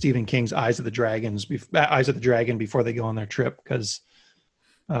copy of Stephen King's Eyes of the Dragon before they go on their trip, because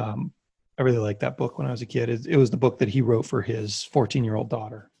I really liked that book when I was a kid. It was the book that he wrote for his 14-year-old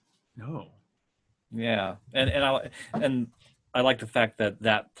daughter. No. Yeah, and I like the fact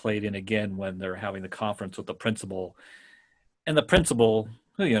that played in again when they're having the conference with the principal, and the principal,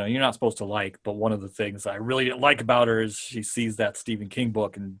 who you're not supposed to like, but one of the things I really didn't like about her is she sees that Stephen King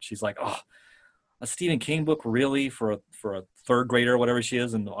book and she's like, oh, a Stephen King book really for a third grader or whatever she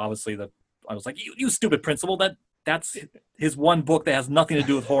is, and obviously I was like, you stupid principal, that's his one book that has nothing to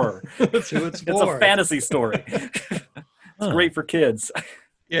do with horror. That's who it's It's a fantasy story. It's great for kids.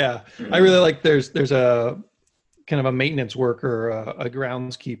 Yeah, I really like. There's a kind of a maintenance worker, a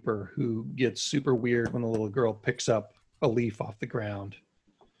groundskeeper who gets super weird when the little girl picks up a leaf off the ground.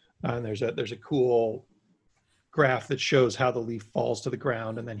 And there's a cool graph that shows how the leaf falls to the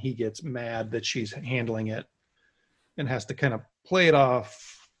ground, and then he gets mad that she's handling it and has to kind of play it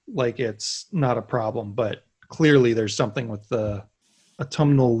off like it's not a problem. But clearly there's something with the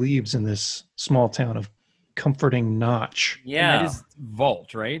autumnal leaves in this small town of Comforting Notch. And Yeah. that is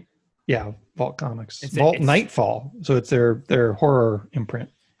Vault, right? Yeah, Vault Comics. It's Vault Nightfall. So it's their horror imprint.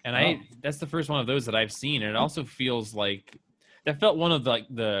 And that's the first one of those that I've seen. And it also feels like that felt one of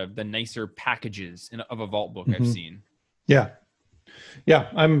the nicer packages of a Vault book I've seen. Yeah. Yeah,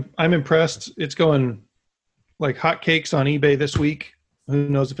 I'm impressed. It's going like hotcakes on eBay this week. Who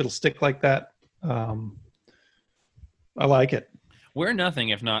knows if it'll stick like that? I like it. We're nothing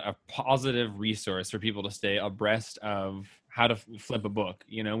if not a positive resource for people to stay abreast of how to flip a book.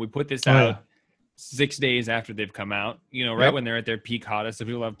 You know, we put this out 6 days after they've come out, you know, right Yep. when they're at their peak hottest. So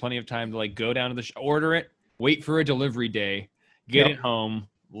people have plenty of time to like go down to the order it, wait for a delivery day, get Yep. it home,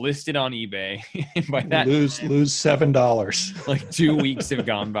 list it on eBay. And by that lose time, $7. like 2 weeks have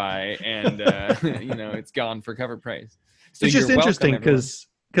gone by and, you know, it's gone for cover price. So It's just you're welcome, interesting everyone.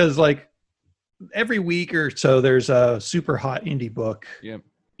 because like every week or so there's a super hot indie book Yep.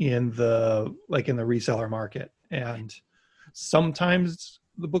 in the reseller market, and sometimes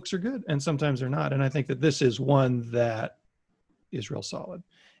the books are good and sometimes they're not, and I think that this is one that is real solid.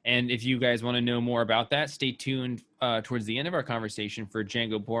 And if you guys want to know more about that, stay tuned towards the end of our conversation for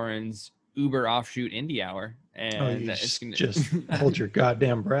Django Boren's Uber offshoot indie hour. And You it's gonna, just hold your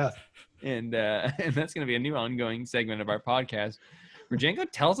goddamn breath. and that's going to be a new ongoing segment of our podcast where Django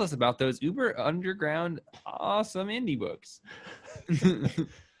tells us about those Uber underground awesome indie books.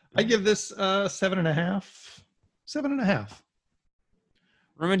 I give this 7.5. 7.5.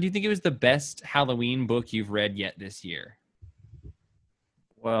 Roman, do you think it was the best Halloween book you've read yet this year?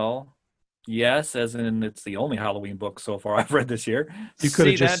 Well, yes, as in it's the only Halloween book so far I've read this year. You could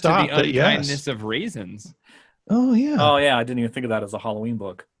have Say just that to stopped the at yes. unkindness of raisins. Oh yeah. Oh yeah, I didn't even think of that as a Halloween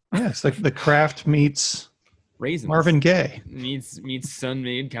book. Yeah, it's like the Kraft meets Raisins. Marvin Gaye. meets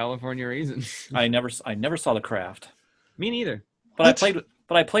sun-made California raisins. I never saw The Craft, Me neither. but What?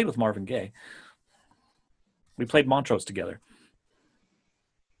 I played with Marvin Gaye. We played Montrose together.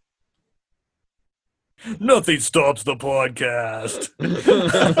 Nothing stops the podcast.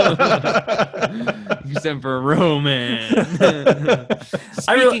 Except for Roman.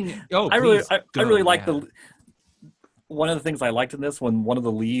 I really- Speaking, oh, I really, please I go, really like yeah. one of the things I liked in this when one of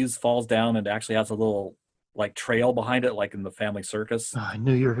the leaves falls down and actually has a little like trail behind it, like in the Family Circus. Oh, I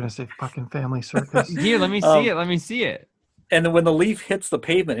knew you were going to say fucking Family Circus. Here, let me see Um, it. Let me see it. And then when the leaf hits the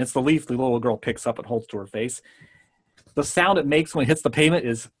pavement, it's the leaf the little girl picks up and holds to her face. The sound it makes when it hits the pavement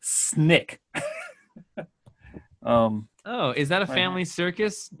is snick. Oh, is that a right. family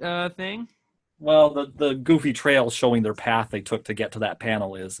circus thing? Well, the goofy trail showing their path they took to get to that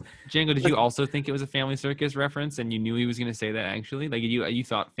panel is. Django, did you also think it was a family circus reference, and you knew he was going to say that? Actually, like you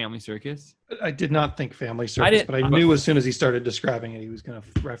thought family circus. I did not think Family Circus, didn't- but I knew as soon as he started describing it, he was going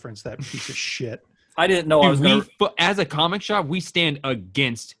to reference that piece of shit. I didn't know I was going to. As a comic shop, we stand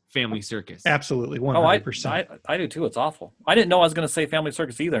against family circus. Absolutely, Oh, I 100%. do too. It's awful. I didn't know I was going to say Family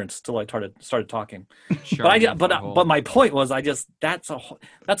Circus either until I started talking. Sure, But my point was that's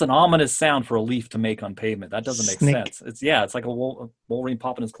an ominous sound for a leaf to make on pavement. That doesn't make Snick. sense. It's like a Wolverine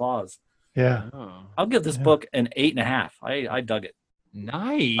popping his claws. Yeah. Oh, I'll give this Yeah. book an 8.5. I dug it.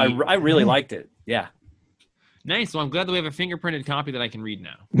 nice. I really liked it. Yeah, Nice. Well, I'm glad that we have a fingerprinted copy that I can read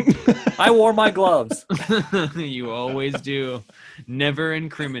now. I wore my gloves. You always do. Never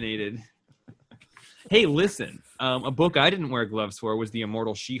incriminated. Hey, listen. A book I didn't wear gloves for was The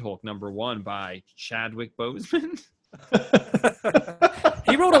Immortal She-Hulk #1 by Chadwick Boseman.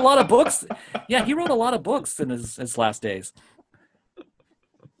 He wrote a lot of books. Yeah, he wrote a lot of books in his last days.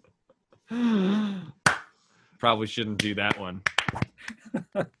 Probably shouldn't do that one.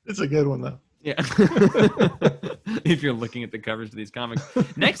 It's a good one, though. Yeah. If you're looking at the covers of these comics.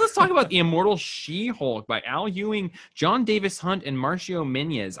 Next, let's talk about The Immortal She-Hulk by Al Ewing, John Davis Hunt, and Marcio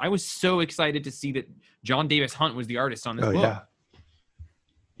Menez. I was so excited to see that John Davis Hunt was the artist on this Oh, book. yeah.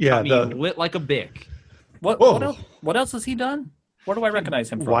 Yeah, I mean, lit like a bick. What Whoa. what else has he done? Where do I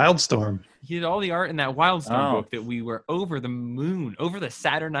recognize him from? Wildstorm. He did all the art in that Wildstorm Oh. book that we were over the moon, over the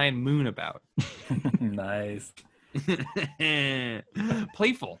Saturnine moon about. Nice.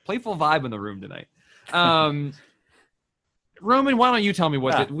 Playful vibe in the room tonight. Roman, why don't you tell me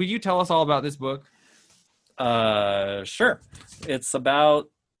will you tell us all about this book? Sure. It's about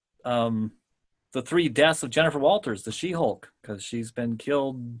the 3 deaths of Jennifer Walters, the She-Hulk, because she's been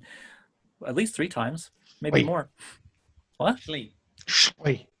killed at least 3 times, maybe Wait. more. What? Sleep.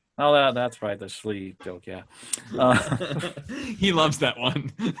 Wait. Oh, that's right, the Schlee joke, yeah. He loves that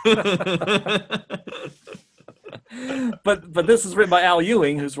one. but this is written by Al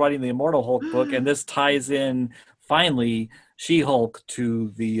Ewing, who's writing the Immortal Hulk book, and this ties in finally She-Hulk to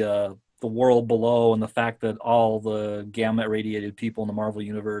the world below, and the fact that all the gamma irradiated people in the Marvel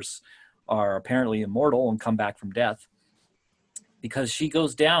universe are apparently immortal and come back from death. Because she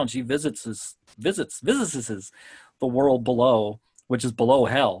goes down, she visits the world below, which is below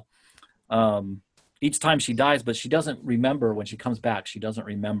hell. Each time she dies, but she doesn't remember when she comes back. She doesn't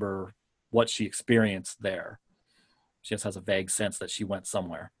remember what she experienced there. She just has a vague sense that she went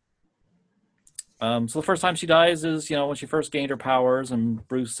somewhere. So the first time she dies is, when she first gained her powers and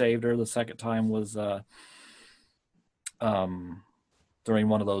Bruce saved her. The second time was during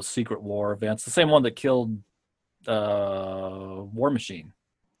one of those Secret War events, the same one that killed War Machine.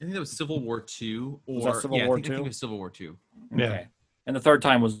 I think that was Civil War II. Was that Civil War II? I think it was Civil War II. Yeah. Okay. And the third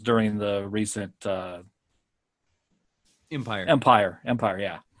time was during the recent Empire,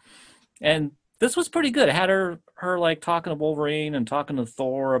 yeah. And this was pretty good. It had her like talking to Wolverine and talking to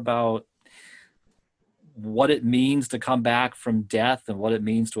Thor about what it means to come back from death and what it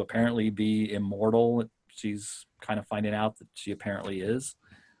means to apparently be immortal. She's kind of finding out that she apparently is.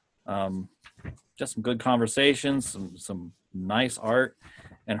 Just some good conversations, some nice art,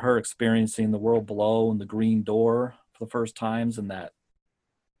 and her experiencing the world below and the green door for the first times, and that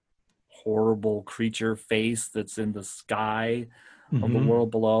horrible creature face that's in the sky of the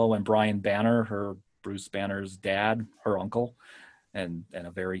world below, and Brian Banner, Bruce Banner's dad, her uncle, and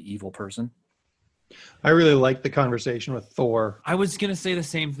a very evil person. I really liked the conversation with Thor. I was gonna say the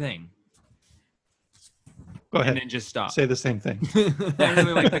same thing. Go ahead. And then just stop. Say the same thing. I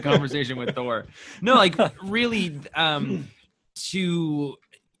really like the conversation with Thor. No, like really, to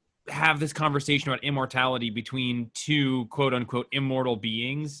have this conversation about immortality between two quote unquote immortal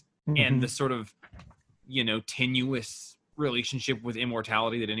beings and the sort of, tenuous relationship with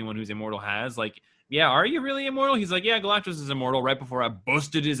immortality that anyone who's immortal has. Like, yeah, are you really immortal? He's like, yeah, Galactus is immortal right before I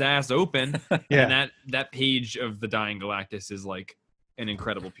busted his ass open. Yeah. And that page of the dying Galactus is like an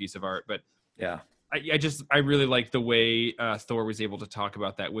incredible piece of art. But yeah, I really like the way Thor was able to talk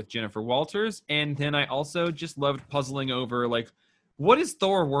about that with Jennifer Walters. And then I also just loved puzzling over, like, what is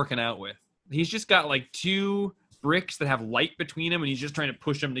Thor working out with? He's just got like two bricks that have light between them, and he's just trying to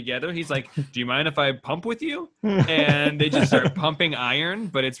push them together. He's like, do you mind if I pump with you? And they just start pumping iron,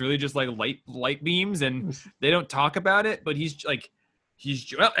 but it's really just like light beams, and they don't talk about it, but he's like,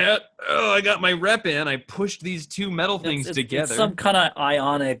 I got my rep in. I pushed these two metal things together. It's some kind of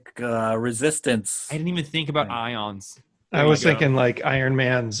ionic resistance. I didn't even think about ions. I was thinking like Iron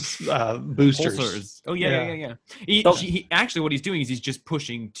Man's boosters. Pulsars. Oh yeah. He actually, what he's doing is he's just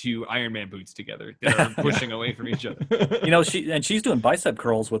pushing two Iron Man boots together. They're pushing away from each other. She's doing bicep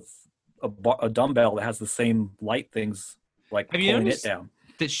curls with a dumbbell that has the same light things, like pulling it down.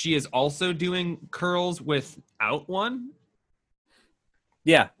 That she is also doing curls without one.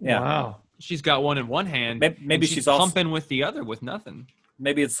 Yeah. Wow. She's got one in one hand. Maybe she's also pumping with the other with nothing.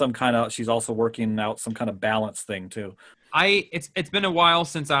 Maybe it's some kind of, she's also working out some kind of balance thing too. It's been a while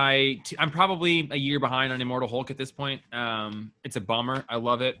since I'm probably a year behind on Immortal Hulk at this point. It's a bummer. I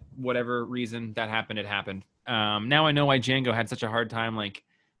love it. Whatever reason that happened, it happened. Now I know why Django had such a hard time like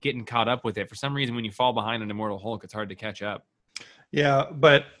getting caught up with it. For some reason, when you fall behind on Immortal Hulk, it's hard to catch up. Yeah,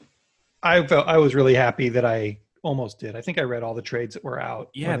 but I was really happy that I almost did. I think I read all the trades that were out.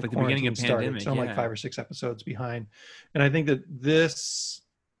 Yeah, like the beginning of pandemic. So I'm like 5 or 6 episodes behind, and I think that this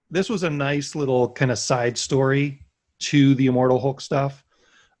was a nice little kind of side story to the Immortal Hulk stuff,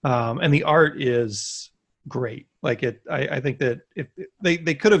 and the art is great. Like I think that if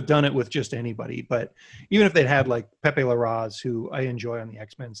they could have done it with just anybody, but even if they'd had like Pepe Larraz, who I enjoy on the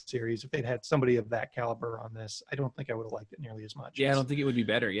X-Men series, if they'd had somebody of that caliber on this, I don't think I would have liked it nearly as much. Yeah, I don't think it would be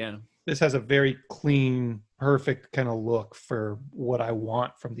better. Yeah, this has a very clean, perfect kind of look for what I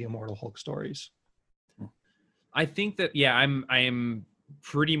want from the Immortal Hulk stories. I think that I am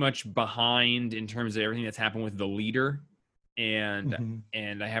pretty much behind in terms of everything that's happened with the leader, and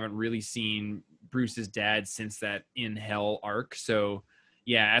I haven't really seen Bruce's dad since that In Hell arc. So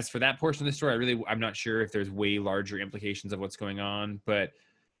yeah, as for that portion of the story, I'm not sure if there's way larger implications of what's going on, but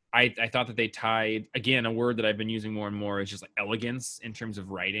I thought that they tied, again, a word that I've been using more and more is just like elegance in terms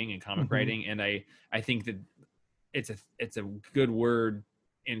of writing and comic writing. And I think that it's a good word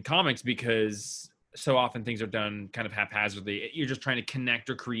in comics because so often things are done kind of haphazardly. You're just trying to connect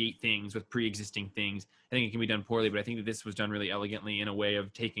or create things with pre-existing things. I think it can be done poorly, but I think that this was done really elegantly in a way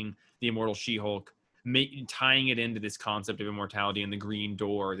of taking the immortal She-Hulk, tying it into this concept of immortality and the green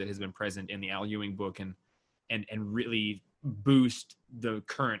door that has been present in the Al Ewing book, and really boost the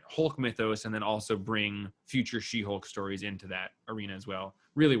current Hulk mythos, and then also bring future She-Hulk stories into that arena as well.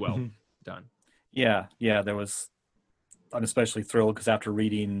 Really well done. Yeah. There was I'm especially thrilled because after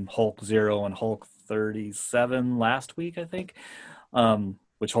reading Hulk Zero and Hulk 37 last week, I think,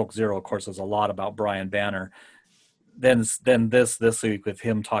 which Hulk Zero, of course, is a lot about Brian Banner. Then this week with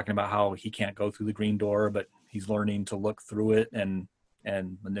him talking about how he can't go through the green door, but he's learning to look through it and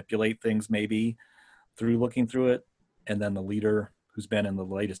manipulate things maybe through looking through it. And then the leader who's been in the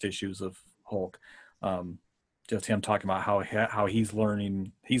latest issues of Hulk, just him talking about how he's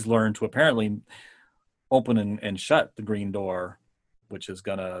learned to apparently open and shut the green door, which is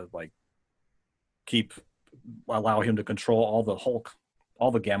gonna like allow him to control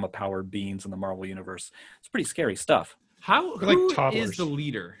all the gamma powered beings in the Marvel universe. It's pretty scary stuff. Who like toddlers. is the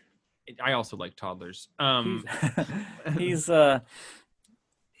leader? I also like toddlers. He's an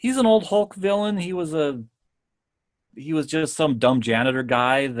old Hulk villain. He was just some dumb janitor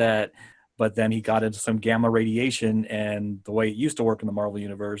guy but then he got into some gamma radiation, and the way it used to work in the Marvel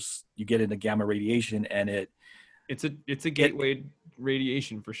universe, you get into gamma radiation and it's a gateway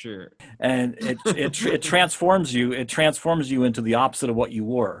radiation for sure. And it transforms you. It transforms you into the opposite of what you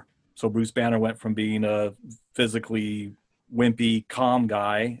were. So Bruce Banner went from being a physically wimpy, calm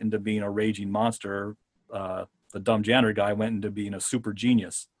guy into being a raging monster. The dumb janitor guy went into being a super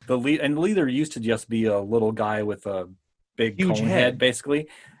genius. The leader used to just be a little guy with a big Huge cone head, basically.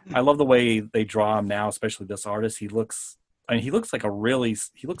 I love the way they draw him now, especially this artist. He looks like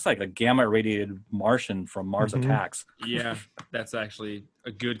a gamma radiated Martian from Mars Attacks. Yeah, that's actually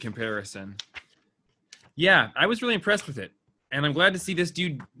a good comparison. Yeah, I was really impressed with it. And I'm glad to see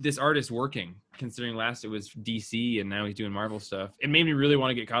this artist working, considering last it was DC and now he's doing Marvel stuff. It made me really want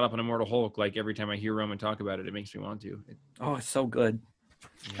to get caught up on Immortal Hulk. Like every time I hear Roman talk about it, it makes me want to. Oh, it's so good.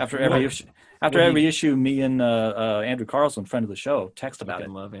 Yeah. After every issue, me and Andrew Carlson, friend of the show, text about I it.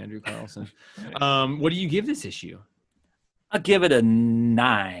 love Andrew Carlson. What do you give this issue? I'll give it a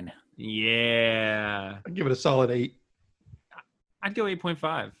 9. Yeah. I'd give it a solid 8. I'd go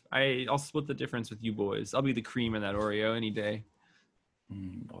 8.5. I'll split the difference with you boys. I'll be the cream in that Oreo any day.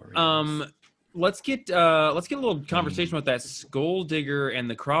 Let's get a little conversation about that Skull Digger and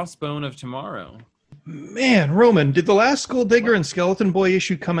the Crossbone of Tomorrow. Man, Roman, did the last Skull Digger and Skeleton Boy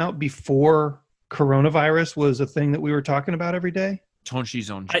issue come out before coronavirus was a thing that we were talking about every day? Tonshi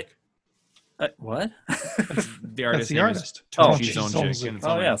Zonjik. What? The artist. That's the artist. Tonshi Zonjik. And it's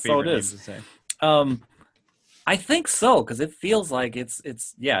one of my so it favorite is. names to say. I think so, because it feels like it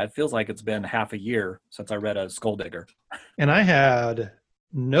feels like it's been half a year since I read a Skull Digger. And I had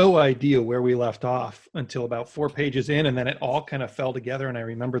no idea where we left off until about 4 pages in, and then it all kind of fell together and I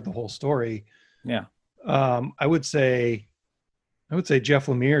remembered the whole story. Yeah. I would say Jeff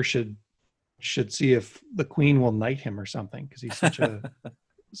Lemire should see if the Queen will knight him or something, because he's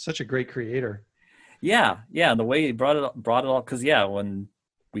such a great creator. Yeah, the way he brought it all, because when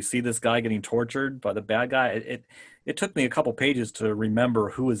we see this guy getting tortured by the bad guy, it took me a couple pages to remember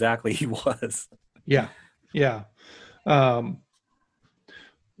who exactly he was. Yeah. And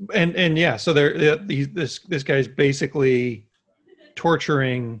yeah, so this guy's basically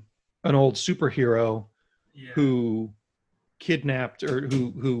torturing an old superhero who kidnapped or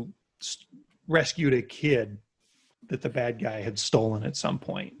who rescued a kid that the bad guy had stolen at some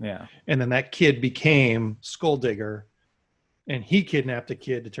point. Yeah. And then that kid became Skull Digger, and he kidnapped a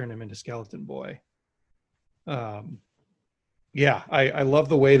kid to turn him into Skeleton Boy. I love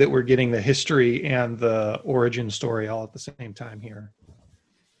the way that we're getting the history and the origin story all at the same time here.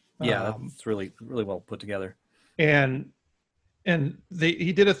 Yeah, that's really, really well put together. And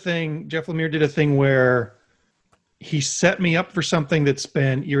he did a thing, Jeff Lemire did a thing where he set me up for something that's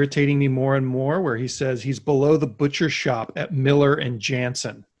been irritating me more and more, where he says he's below the butcher shop at Miller and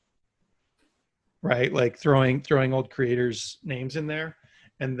Jansen, right? Like throwing old creators' names in there.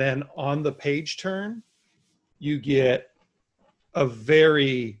 And then on the page turn, you get a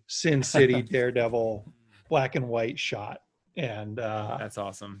very Sin City Daredevil black and white shot. And that's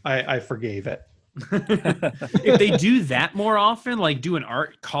awesome. I forgave it. If they do that more often, like do an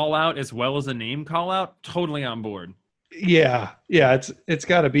art call out as well as a name call out, totally on board. Yeah, it's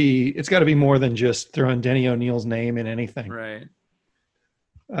got to be more than just throwing Denny O'Neil's name in anything. Right.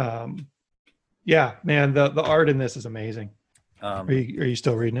 Yeah, man, the art in this is amazing. Are you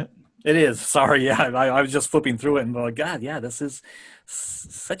still reading it? It is. Sorry, yeah, I was just flipping through it and like, God, yeah, this is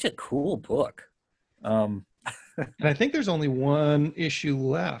such a cool book. And I think there's only one issue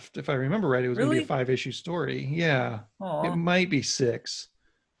left. If I remember right, it was going to be a 5-issue story. Yeah. Aww. It might be 6.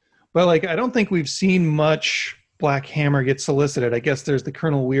 But like, I don't think we've seen much Black Hammer get solicited. I guess there's the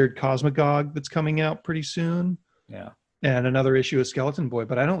Colonel Weird Cosmogog that's coming out pretty soon. Yeah. And another issue of Skeleton Boy,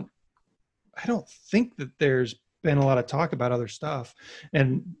 but I don't think that there's been a lot of talk about other stuff.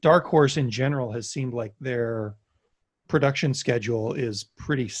 And Dark Horse in general has seemed like they're production schedule is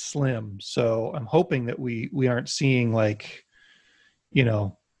pretty slim. So I'm hoping that we aren't seeing like, you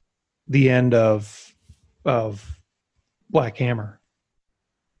know, the end of Black Hammer.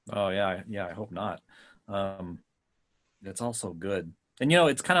 Oh yeah, I hope not. It's also good, and you know,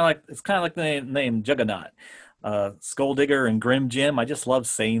 it's kind of like the name Juggernaut, Skulldigger, and Grim Jim. I just love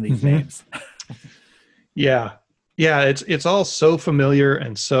saying these names. Yeah, it's all so familiar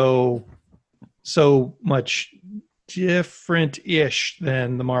and so much different-ish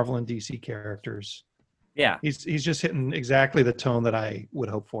than the Marvel and DC characters. Yeah, he's just hitting exactly the tone that I would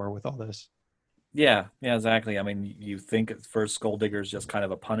hope for with all this. Yeah, exactly. I mean, you think at first Skulldigger is just kind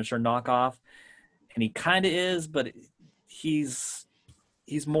of a Punisher knockoff, and he kind of is, but he's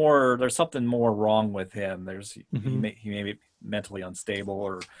more. There's something more wrong with him. He may be mentally unstable,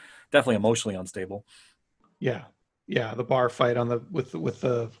 or definitely emotionally unstable. Yeah, the bar fight on the with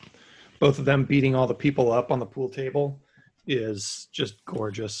the both of them beating all the people up on the pool table is just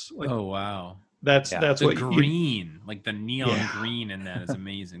gorgeous. Like, oh wow, that's the what green, like the neon green in that is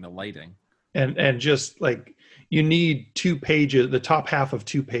amazing. The lighting. And just like you need 2 pages, the top half of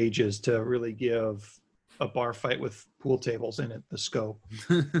 2 pages to really give a bar fight with pool tables in it the scope.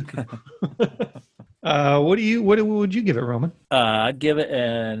 What would you give it, Roman? I'd give it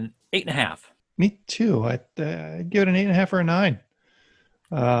an 8.5. Me too. I'd give it an 8.5 or a 9.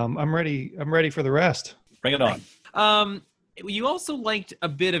 I'm ready for the rest. Bring it on. You also liked a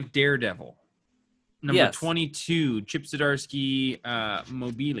bit of Daredevil. Number 22, Chip Zdarsky,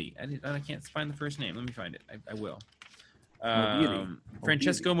 Mobili. I can't find the first name. Let me find it. I will.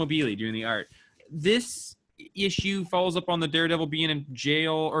 Francesco Mobili doing the art. This issue follows up on the Daredevil being in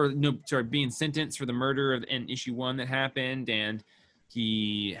jail, being sentenced for the murder in issue 1 that happened, and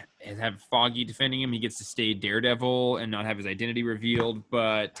he have Foggy defending him. He gets to stay Daredevil and not have his identity revealed.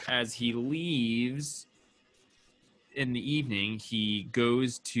 But as he leaves in the evening, he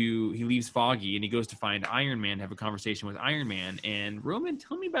leaves Foggy and he goes to find Iron Man, have a conversation with Iron Man. And Roman,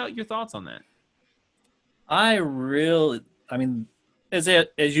 tell me about your thoughts on that. I mean, as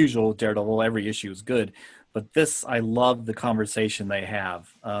usual, Daredevil, every issue is good, but this, I love the conversation they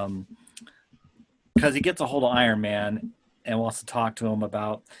have. Because he gets a hold of Iron Man and wants to talk to him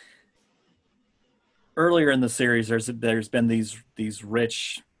about, earlier in the series, there's been these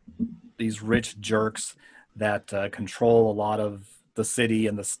rich jerks that control a lot of the city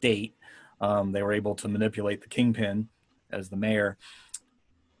and the state. They were able to manipulate the Kingpin as the mayor.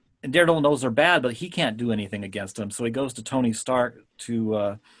 And Daredevil knows they're bad, but he can't do anything against them. So he goes to Tony Stark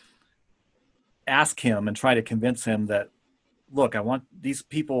to ask him and try to convince him that, look, I want these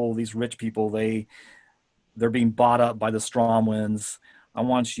people, these rich people, they're being bought up by the Stromwinds. I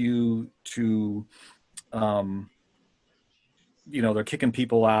want you to... they're kicking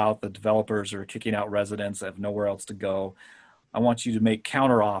people out. The developers are kicking out residents that have nowhere else to go. I want you to make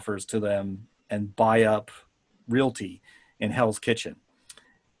counter offers to them and buy up realty in Hell's Kitchen.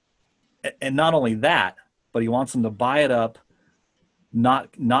 And not only that, but he wants them to buy it up,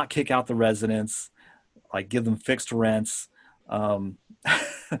 not kick out the residents, like give them fixed rents,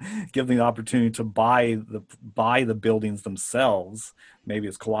 give them the opportunity to buy the buildings themselves, maybe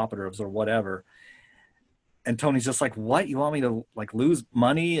as cooperatives or whatever. And Tony's just like, what? You want me to like lose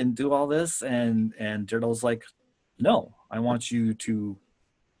money and do all this? And Daredevil's like, no, I want you to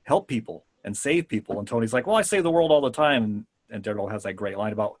help people and save people. And Tony's like, well, I save the world all the time. And Daredevil has that great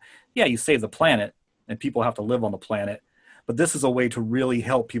line about, yeah, you save the planet and people have to live on the planet. But this is a way to really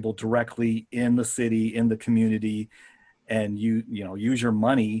help people directly in the city, in the community. And use your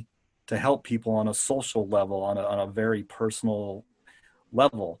money to help people on a social level, on a very personal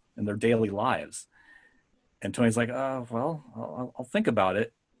level in their daily lives. And Tony's like, well, I'll think about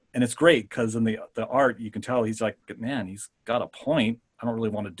it. And it's great because in the art, you can tell he's like, man, he's got a point. I don't really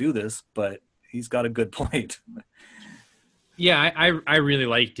want to do this, but he's got a good point. Yeah, I really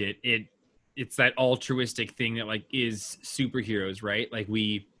liked it. It's that altruistic thing that like is superheroes, right? Like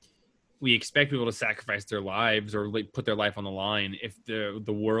we expect people to sacrifice their lives or like put their life on the line if the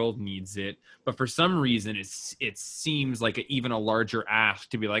world needs it. But for some reason, it seems like even a larger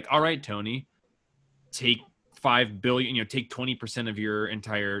ask to be like, all right, Tony, take $5 billion, take 20% of your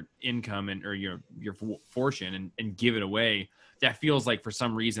entire income or your fortune and give it away. That feels like for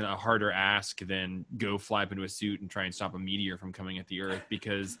some reason a harder ask than go fly up into a suit and try and stop a meteor from coming at the earth,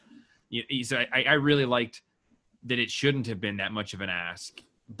 because so I really liked that it shouldn't have been that much of an ask,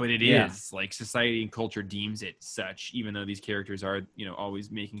 but it is. Like society and culture deems it such, even though these characters are,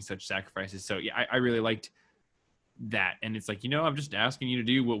 always making such sacrifices. So yeah, I really liked that. And it's like, I'm just asking you to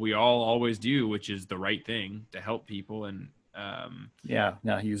do what we all always do, which is the right thing to help people. And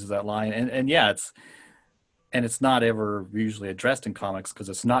he uses that line. And yeah, and it's not ever usually addressed in comics because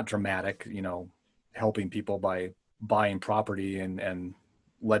it's not dramatic, helping people by buying property and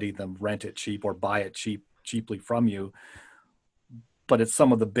letting them rent it cheap or buy it cheaply from you. But it's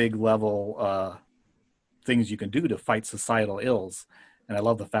some of the big level things you can do to fight societal ills. And I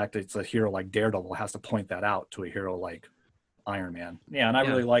love the fact that it's a hero like Daredevil has to point that out to a hero like Iron Man. Yeah, and I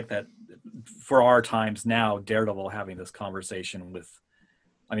really like that for our times now, Daredevil having this conversation with,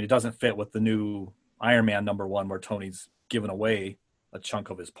 it doesn't fit with the new Iron Man #1 where Tony's given away a chunk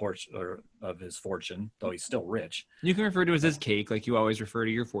of his fortune, though he's still rich. You can refer to it as his cake, like you always refer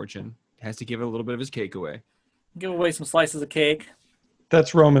to your fortune. Has to give a little bit of his cake away. Give away some slices of cake.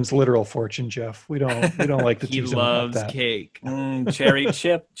 That's Roman's literal fortune, Jeff. We don't like to He tease him about loves that. cake. Cherry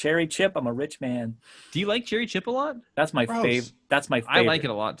chip. I'm a rich man. Do you like cherry chip a lot? That's my Gross. favorite. That's my favorite. I like it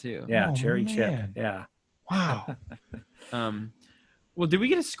a lot too. Yeah, Oh, cherry chip. man. Yeah. Wow. Well, did we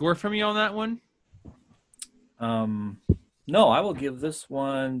get a score from you on that one? No, I will give this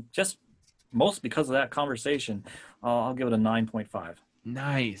one just most because of that conversation. I'll give it a 9.5.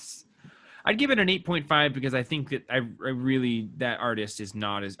 Nice. I'd give it an 8.5 because I think that I really, that artist is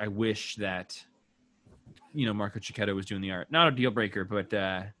not as, I wish that, Marco Cicchetto was doing the art. Not a deal breaker, but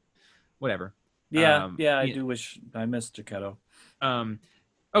whatever. Yeah, I do wish I missed Cicchetto.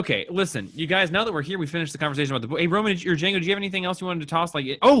 Okay, listen, you guys, now that we're here, we finished the conversation about the book. Hey, Roman or Django, do you have anything else you wanted to toss?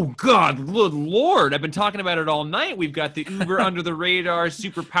 Oh, God, good Lord, I've been talking about it all night. We've got the Uber Under the Radar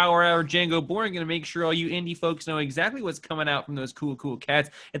Super Power Hour Django Bourne. Going to make sure all you indie folks know exactly what's coming out from those cool cats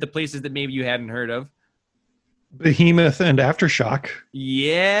at the places that maybe you hadn't heard of. Behemoth and Aftershock.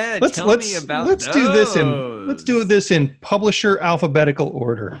 Yeah, Let's do this in publisher alphabetical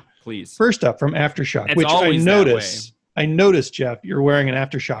order. Please. First up from Aftershock, It's which always I noticed, Jeff, you're wearing an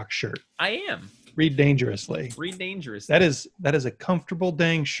Aftershock shirt. I am. Read dangerously. Read dangerous. That is a comfortable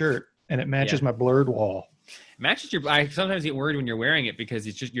dang shirt, and it matches my blurred wall. Matches your. I sometimes get worried when you're wearing it because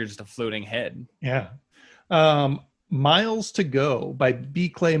you're just a floating head. Yeah. Miles to Go by B.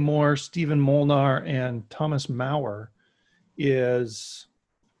 Clay Moore, Stephen Molnar, and Thomas Maurer is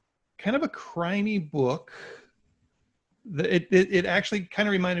kind of a crimey book. It actually kind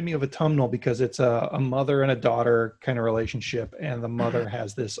of reminded me of Autumnal because it's a mother and a daughter kind of relationship, and the mother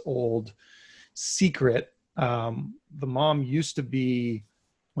has this old secret. The mom used to be,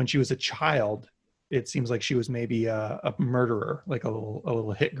 when she was a child, it seems like she was maybe a murderer, like a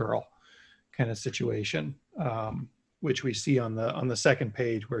little hit girl kind of situation, which we see on the second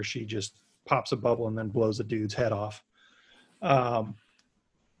page where she just pops a bubble and then blows a dude's head off. And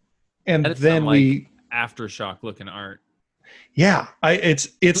then Aftershock looking art. Yeah,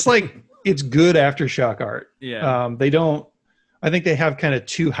 it's like it's good Aftershock art. Yeah. I think they have kind of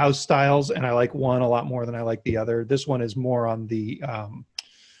two house styles, and I like one a lot more than I like the other. This one is more on the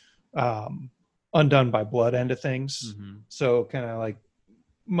Undone by Blood end of things. Mm-hmm. So kind of like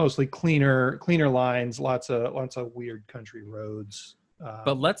mostly cleaner lines, lots of weird country roads.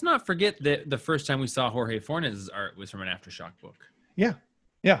 But let's not forget that the first time we saw Jorge Fornes's art was from an Aftershock book. Yeah.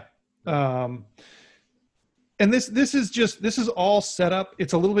 And this is all set up.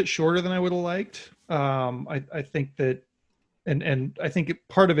 It's a little bit shorter than I would have liked. I think that, and I think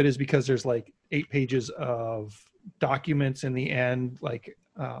part of it is because there's like 8 pages of documents in the end, like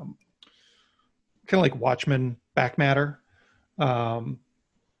kind of like Watchmen back matter.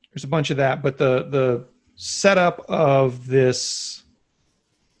 There's a bunch of that, but the setup of this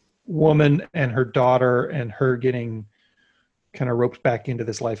woman and her daughter and her getting kind of roped back into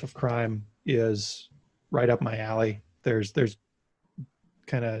this life of crime is right up my alley. There's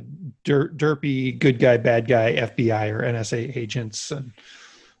kind of derpy good guy, bad guy, FBI or NSA agents, and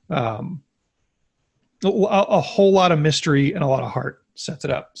a whole lot of mystery and a lot of heart sets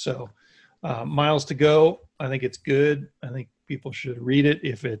it up. So Miles to Go, I think it's good. I think people should read it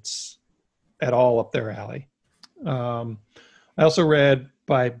if it's at all up their alley. I also read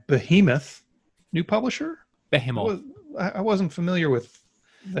by Behemoth, new publisher. Behemoth. I wasn't familiar with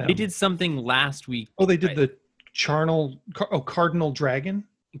them. They did something last week. Oh, they did the Cardinal Dragon.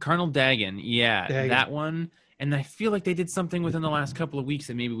 Cardinal Dagon, yeah, Dagon. that one. And I feel like they did something within the last couple of weeks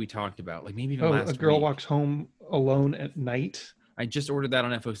that maybe we talked about, like maybe even last week. A Girl Walks Home Alone at Night. I just ordered that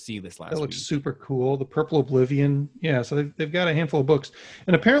on FOC this last week. That looks super cool. The Purple Oblivion. Yeah, so they've got a handful of books.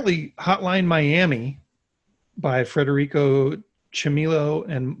 And apparently Hotline Miami by Federico Chimilo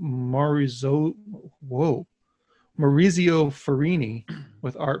and Maurizio Farini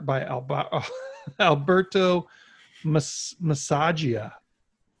with art by Alberto Massaggia.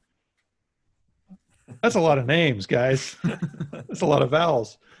 That's a lot of names, guys. That's a lot of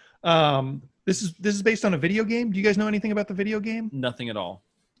vowels. This is based on a video game. Do you guys know anything about the video game? Nothing at all.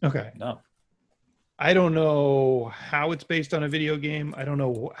 Okay. No. I don't know how it's based on a video game. I don't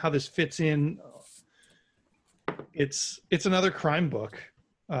know how this fits in. It's another crime book.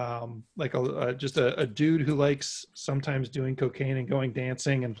 Like just a dude who likes sometimes doing cocaine and going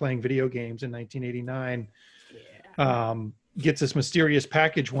dancing and playing video games in 1989. Gets this mysterious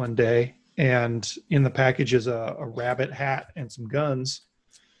package one day, and in the package is a rabbit hat and some guns.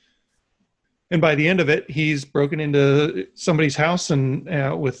 And by the end of it, he's broken into somebody's house and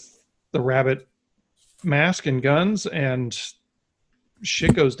with the rabbit mask and guns, and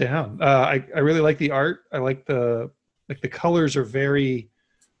shit goes down. I really like the art. I like the colors are very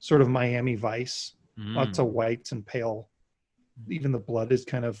sort of Miami Vice. Lots of whites and pale. Even the blood is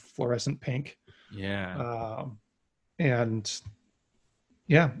kind of fluorescent pink. Yeah. And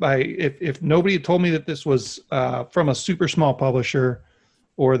yeah, if nobody had told me that this was from a super small publisher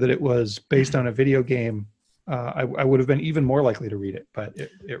or that it was based on a video game, I would have been even more likely to read it. But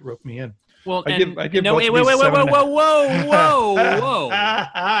it roped me in. Well, I give wait, both of these whoa.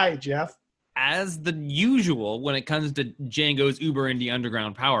 Hi, Jeff. As the usual, when it comes to Django's Uber Indie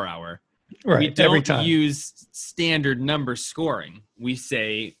Underground Power Hour, Right, we every don't time. use standard number scoring. We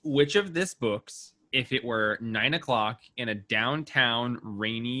say which of this books, if it were 9 o'clock in a downtown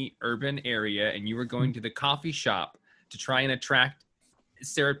rainy urban area and you were going to the coffee shop to try and attract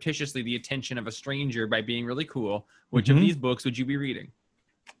surreptitiously the attention of a stranger by being really cool, which of these books would you be reading?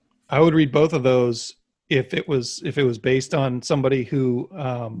 I would read both of those if it was based on somebody who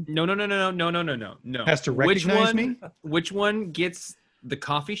No. has to recognize me. Which one gets the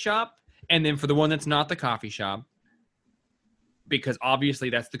coffee shop? And then for the one that's not the coffee shop, because obviously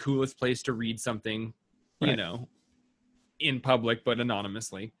that's the coolest place to read something, Right. in public but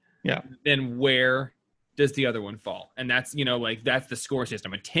anonymously. Yeah. Then where does the other one fall? And that's, that's the score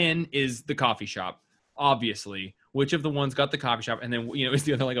system. A 10 is the coffee shop, obviously. Which of the ones got the coffee shop? And then, is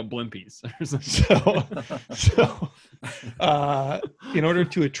the other like a Blimpies or something? So in order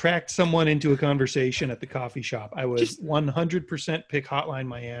to attract someone into a conversation at the coffee shop, I would 100% pick Hotline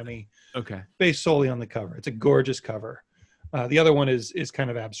Miami, Okay. based solely on the cover. It's a gorgeous cover. The other one is kind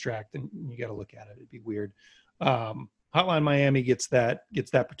of abstract, and you got to look at it. It'd be weird. Hotline Miami gets that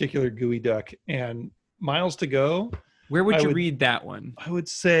particular gooey duck, and Miles to Go. Where would you read that one? I would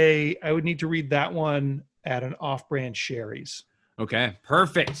say I would need to read that one at an off-brand Sherry's. Okay,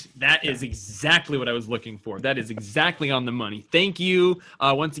 perfect. That is exactly what I was looking for. That is exactly on the money. Thank you.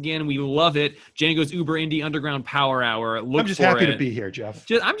 Once again, we love it. Django's Uber Indie Underground Power Hour. Look I'm just for happy it. to be here, Jeff.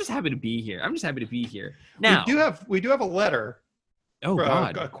 I'm just happy to be here. Now, we do have a letter. oh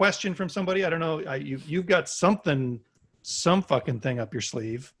God, A question from somebody. I don't know. You've got some fucking thing up your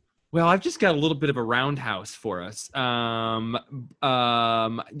sleeve. well, I've just got a little bit of a roundhouse for us.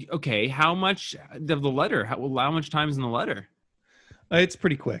 Okay, how much of the letter? How much time is in the letter? It's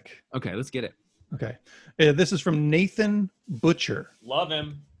pretty quick. Okay, let's get it. Okay. This is from Nathan Butcher. Love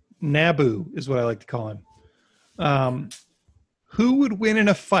him. Naboo is what I like to call him. Who would win in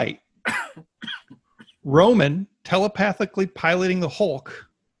a fight? Roman telepathically piloting the Hulk,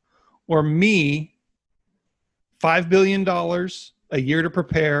 or me, $5 billion, a year to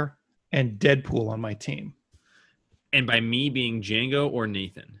prepare, and Deadpool on my team? And by me being Django or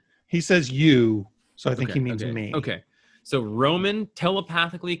Nathan? He says you, so I think Okay, he means okay, me. Okay. So Roman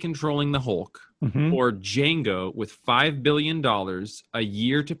telepathically controlling the Hulk, Mhm. or Django with $5 billion, a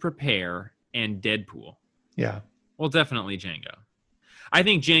year to prepare, and Deadpool. Yeah. Well, definitely Django. I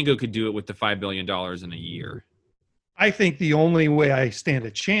think Django could do it with the $5 billion in a year. I think the only way I stand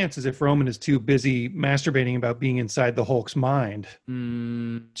a chance is if Roman is too busy masturbating about being inside the Hulk's mind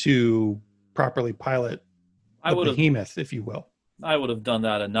to properly pilot I the would have behemoth, if you will. I would have done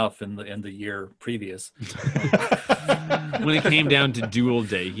that enough in the year previous. When it came down to duel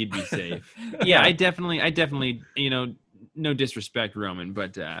day, he'd be safe. Yeah, I definitely, no disrespect, Roman,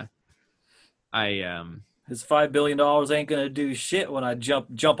 but His $5 billion ain't gonna do shit when I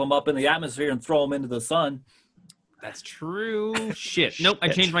jump him up in the atmosphere and throw him into the sun. that's true. Shit. Nope, I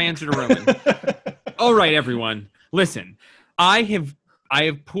changed my answer to Roman. All right, everyone. Listen, I have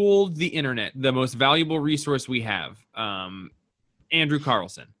pooled the internet, the most valuable resource we have. Andrew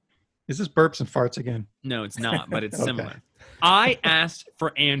Carlson. Is this burps and farts again? No, it's not, but it's Okay. similar. I asked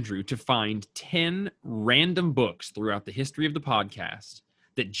for Andrew to find 10 random books throughout the history of the podcast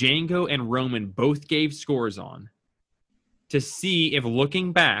that Django and Roman both gave scores on to see if,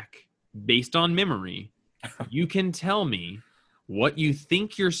 looking back, based on memory, you can tell me what you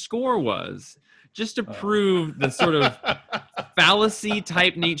think your score was, just to prove the sort of fallacy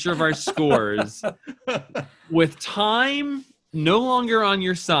type nature of our scores. With time no longer on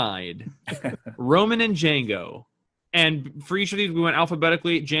your side, Roman and Django, And for each of these, we went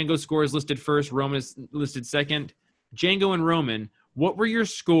alphabetically. Django's score is listed first. Roman is listed second. Django and Roman, what were your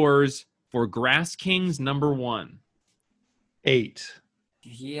scores for Grass Kings #1? 8.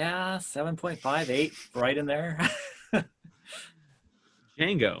 Yeah, 7.58, right in there.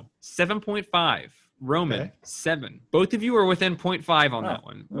 Django, 7.5. Roman, Okay. 7. Both of you are within 0.5 on that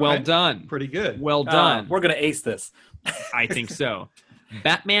one. Well right. done. Pretty good. Well done. We're gonna ace this. I think so.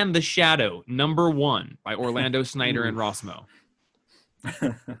 Batman the Shadow, #1 by Orlando Snyder and Rossmo.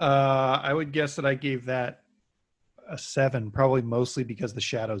 I would guess that I gave that a 7, probably mostly because the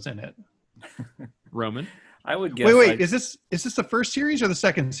shadow's in it. Roman, I would guess. Wait. Is this the first series or the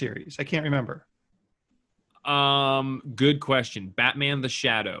second series? I can't remember. good question. Batman the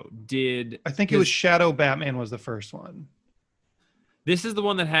Shadow. I think it was Shadow Batman was the first one. This is the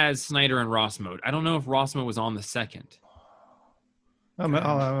one that has Snyder and Rossmo. I don't know if Rossmo was on the second. I'm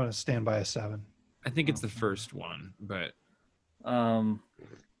going to stand by a 7. I think it's the first one, but I'm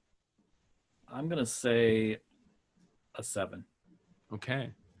gonna say a 7.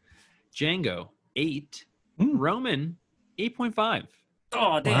 okay. Django, 8. Hmm. Roman, 8.5.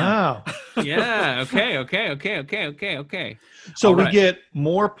 Oh damn! Wow. Yeah. Okay. So All we right. get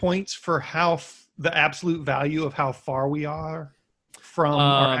more points for how the absolute value of how far we are from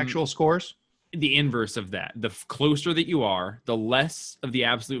our actual scores. The inverse of that. The closer that you are, the less of the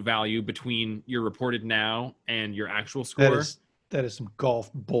absolute value between your reported now and your actual score. That is some golf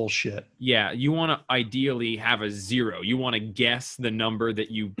bullshit. Yeah, you want to ideally have a 0. You want to guess the number that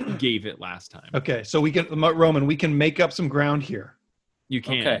you gave it last time. Okay, so we can, Roman, we can make up some ground here. You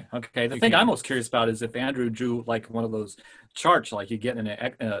can. Okay. The You thing can. I'm most curious about is if Andrew drew like one of those charts like you get in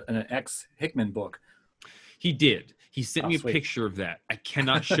an X Hickman book. He did. He sent Oh, me a sweet. picture of that. I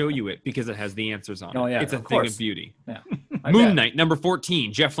cannot show you it because it has the answers on it. Oh, yeah, it's a of thing course. of beauty. Yeah. I Moon bet. Knight,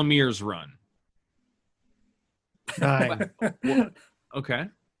 #14, Jeff Lemire's run. 9. Okay.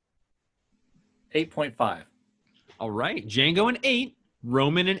 8.5. All right. Django and 8,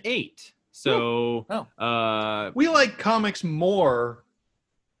 Roman and 8. So Oh. We like comics more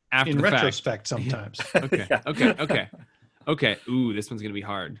after in the fact. retrospect sometimes. Okay. Yeah. Okay. Ooh, this one's gonna be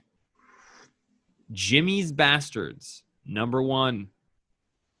hard. Jimmy's Bastards, #1.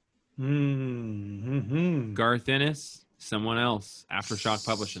 Mm-hmm. Garth Ennis, someone else. Aftershock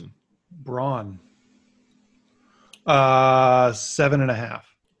Publishing. Braun. 7.5.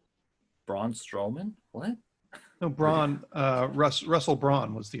 Braun Strowman? What? No, Braun. Russell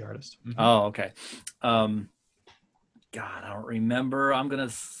Braun was the artist. Oh, okay. God, I don't remember. I'm gonna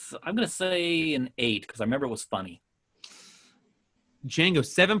say an 8 because I remember it was funny. Django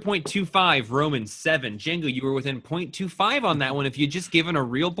 7.25, Roman 7. Django, you were within 0.25 on that one. If you'd just given a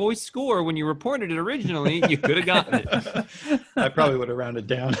real boy score when you reported it originally, you could have gotten it. I probably would have rounded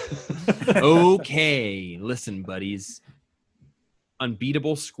down. Okay, listen, buddies.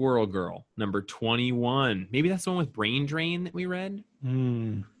 Unbeatable Squirrel Girl, #21. Maybe that's the one with Brain Drain that we read.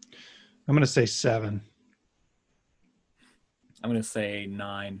 I'm going to say 7. I'm gonna say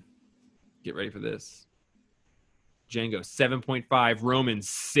 9. Get ready for this. Django 7.5, Roman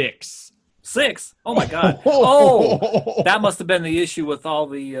 6. 6. Oh my God. Oh, that must have been the issue with all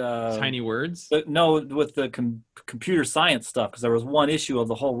the Tiny words. with the computer science stuff because there was one issue of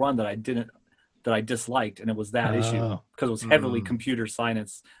the whole run that I disliked, and it was that issue Oh. because it was heavily computer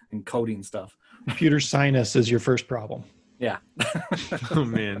science and coding stuff. Computer sinus is your first problem. Yeah. Oh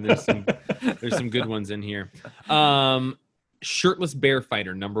man, there's some good ones in here. Shirtless Bear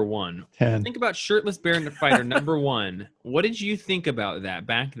Fighter, #1. 10. Think about Shirtless Bear Fighter, #1. What did you think about that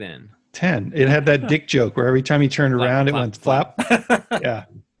back then? 10. It had that dick joke where every time you turned Flap, around, it flap, went flap. Yeah,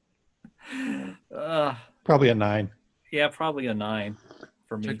 probably a 9. Yeah, probably a 9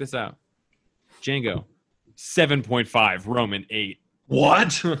 for me. Check this out. Django 7.5, Roman 8.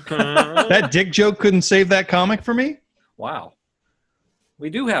 What? That dick joke couldn't save that comic for me? Wow. We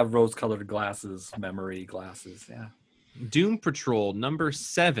do have rose-colored glasses, memory glasses. Yeah. Doom Patrol,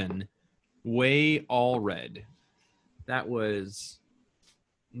 #7, Way All Red. That was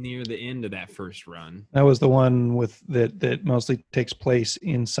near the end of that first run. That was the one with that mostly takes place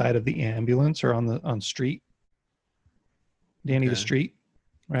inside of the ambulance or on street. Danny the Okay. Street,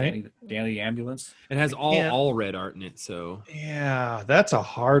 right? Danny the Ambulance. It has Yeah. all red art in it, so Yeah, that's a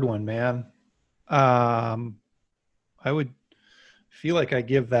hard one, man. I would feel like I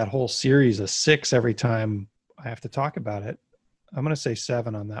give that whole series a 6 every time I have to talk about it. I'm going to say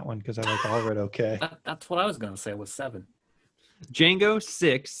 7 on that one because I like all red okay. That's what I was going to say was 7. Django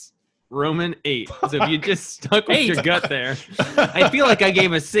 6, Roman 8. So if you just stuck with 8. your gut there, I feel like I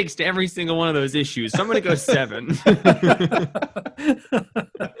gave a 6 to every single one of those issues. So I'm going to go 7.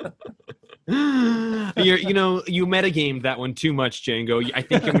 You metagamed that one too much, Django. I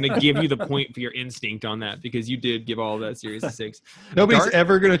think I'm going to give you the point for your instinct on that because you did give all of that series a 6. Nobody's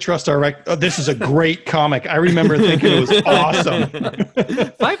ever going to trust our this is a great comic. I remember thinking it was awesome.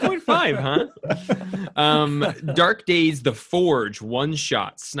 5.5, huh? Dark Days, The Forge, one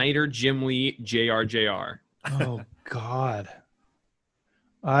shot. Snyder, Jim Lee, JRJR. Oh God.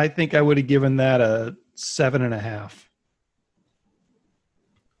 I think I would have given that a 7.5.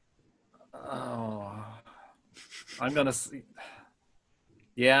 Oh, I'm gonna see.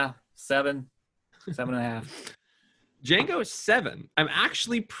 Yeah, 7.5. Django 7. I'm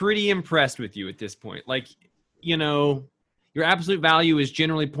actually pretty impressed with you at this point. Like, your absolute value is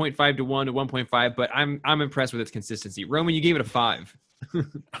generally 0.5 to 1 to 1.5, but I'm impressed with its consistency. Roman, you gave it a 5.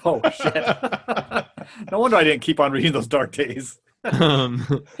 Oh shit! No wonder I didn't keep on reading those Dark Days.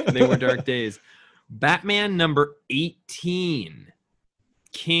 They were dark days. Batman number 18,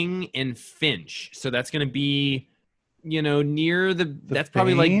 King and Finch. So that's going to be, near that's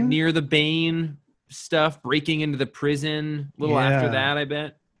probably like Bane? near the Bane stuff, breaking into the prison. A little after Yeah. that, I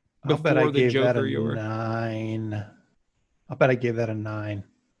bet. I'll bet I Before the gave that Joker, a you were. 9. I'll bet I gave that a 9.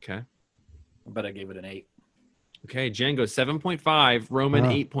 Okay. I bet I gave it an 8. Okay, Django 7.5, Roman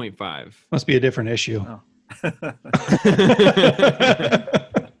Huh. 8.5. Must be a different issue. Oh.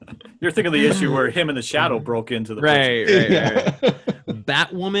 You're thinking of the issue where him and the Shadow broke into the prison. Right. Yeah.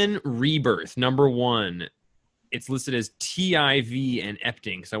 Batwoman Rebirth, number 1. It's listed as TIV and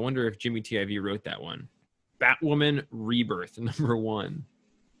Epting, so I wonder if Jimmy TIV wrote that one. Batwoman Rebirth, number 1.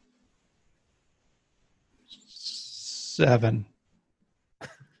 7.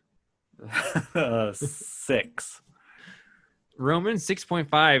 6. Roman 6.5,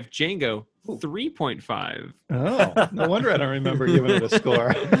 Django 3.5. Oh, no wonder I don't remember giving it a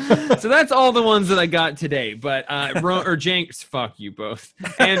score. So that's all the ones that I got today. But Jenks, fuck you both.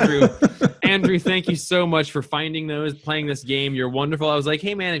 Andrew, thank you so much for finding those, playing this game. You're wonderful. I was like,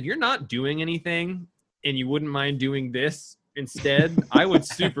 hey man, if you're not doing anything and you wouldn't mind doing this instead, I would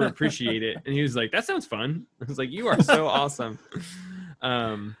super appreciate it. And he was like, that sounds fun. I was like, you are so awesome.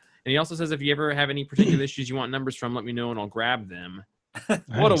 And he also says, if you ever have any particular issues you want numbers from, let me know and I'll grab them. What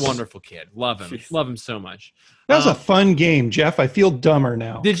a Nice. wonderful kid. Love him. Jeez. Love him so much. That was a fun game, Jeff. I feel dumber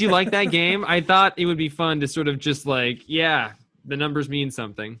now. Did you like that game? I thought it would be fun to sort of just like, the numbers mean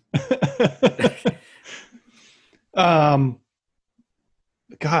something.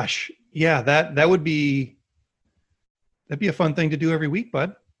 Gosh, yeah, that'd be a fun thing to do every week,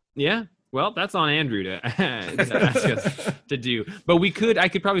 bud. Yeah. Well, that's on Andrew to ask us to do. But I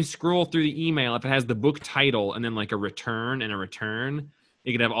could probably scroll through the email if it has the book title and then like a return and a return.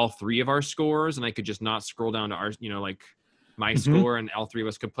 It could have all 3 of our scores, and I could just not scroll down to our, like my score, and all 3 of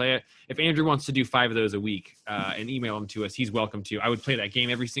us could play it. If Andrew wants to do 5 of those a week and email them to us, he's welcome to. I would play that game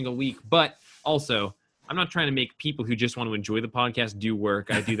every single week. But also, I'm not trying to make people who just want to enjoy the podcast do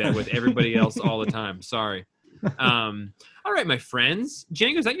work. I do that with everybody else all the time. Sorry. All right, my friends.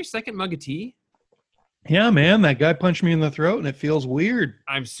 Django, is that your second mug of tea? Yeah, man, that guy punched me in the throat, and it feels weird.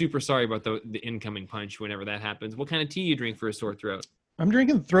 I'm super sorry about the incoming punch whenever that happens. What kind of tea you drink for a sore throat? I'm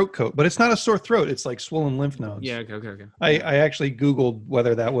drinking throat coat, but it's not a sore throat. It's like swollen lymph nodes. Yeah, okay. I actually Googled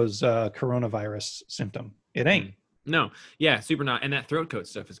whether that was a coronavirus symptom. It ain't. No. Yeah, super not. And that throat coat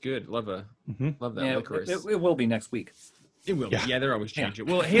stuff is good. Love that Yeah, licorice. it will be next week. It will. Yeah. Yeah, they're always changing.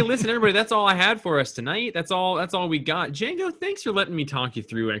 Well, hey, listen, everybody, that's all I had for us tonight. That's all we got. Django, thanks for letting me talk you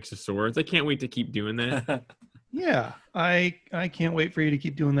through X of Swords. I can't wait to keep doing that. Yeah, I can't wait for you to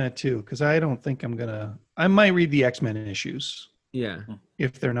keep doing that too, because I don't think I might read the X-Men issues Yeah.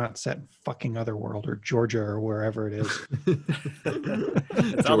 if they're not set in fucking Otherworld or Georgia or wherever it is. It's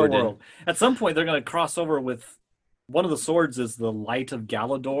Jordan. Otherworld. At some point, they're going to cross over with one of the swords is the Light of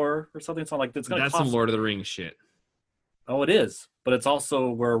Galador or something. It's not like it's going to. That's some Lord of the Rings shit. Oh, it is, but it's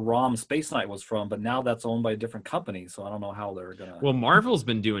also where Rom Space Knight was from. But now that's owned by a different company, so I don't know how they're gonna. Well, Marvel's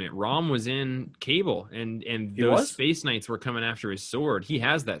been doing it. Rom was in Cable, and He those was? Space Knights were coming after his sword. He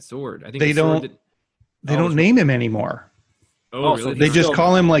has that sword. I think They the sword don't- that- They Oh, don't it's- name him anymore. Oh, Oh, so really? They He's just still-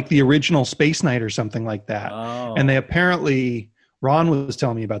 call him like the original Space Knight or something like that. Oh. And they apparently, Ron was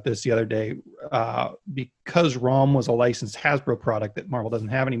telling me about this the other day, because Rom was a licensed Hasbro product that Marvel doesn't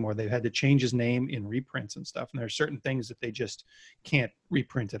have anymore, they've had to change his name in reprints and stuff. And there are certain things that they just can't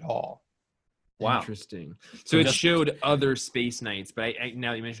reprint at all. Wow. Interesting. So So it just- showed other Space Knights, but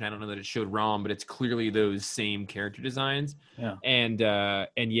now that you mentioned, I don't know that it showed Rom, but it's clearly those same character designs. Yeah.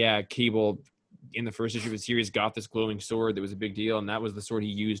 And yeah, Cable in the first issue of the series got this glowing sword that was a big deal, and that was the sword he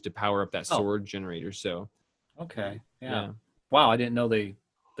used to power up that Oh. sword generator. So Okay. Yeah. yeah. Wow, I didn't know they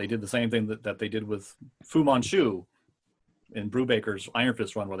did the same thing that they did with Fu Manchu. in Brubaker's Iron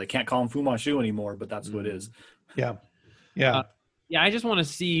Fist run, where they can't call him Fu Manchu anymore, but that's who it is. Yeah. Yeah, I just want to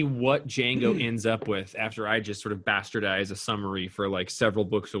see what Django ends up with after I just sort of bastardize a summary for like several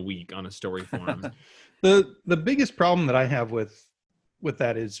books a week on a story form. The biggest problem that I have with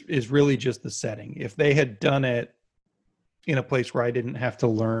that is really just the setting. If they had done it in a place where I didn't have to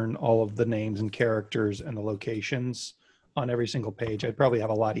learn all of the names and characters and the locations on every single page, I'd probably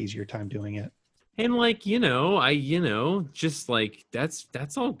have a lot easier time doing it. And like, just like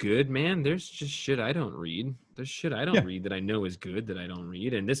that's all good, man. There's just shit I don't read. There's shit I don't read that I know is good that I don't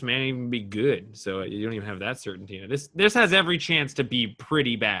read, and this may not even be good. So you don't even have that certainty. This has every chance to be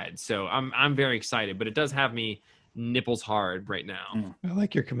pretty bad. So I'm very excited, but it does have me nipples hard right now. I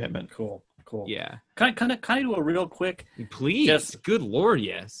like your commitment. Cool. Yeah. Can I do a real quick? Please. Yes. Good Lord,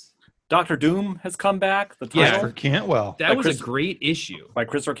 yes. Dr. Doom has come back. The title For Cantwell. That was a great issue. by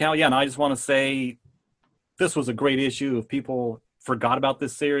Christopher Cantwell. Yeah, and I just want to say this was a great issue. If people forgot about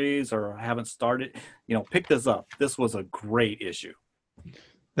this series or haven't started, pick this up. This was a great issue.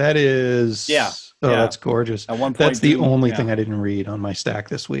 That is. Yeah. Oh, Yeah. that's gorgeous. At one point, That's the Doom- only yeah. thing I didn't read on my stack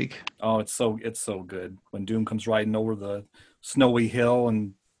this week. Oh, it's so good when Doom comes riding over the snowy hill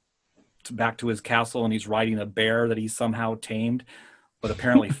and back to his castle, and he's riding a bear that he somehow tamed, but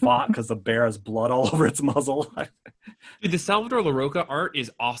apparently fought because the bear has blood all over its muzzle. Dude, the Salvador LaRocca art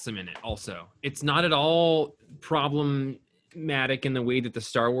is awesome in it also. It's not at all problematic in the way that the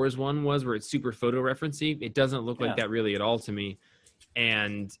Star Wars one was, where it's super photo referencey. It doesn't look like that really at all to me.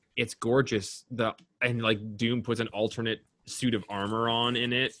 And it's gorgeous. And like Doom puts an alternate suit of armor on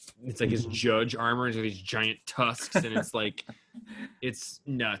in it. It's like his judge armor. It's like these giant tusks, and it's like, it's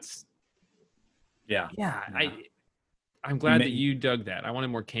nuts. Yeah. I'm glad that you dug that. I wanted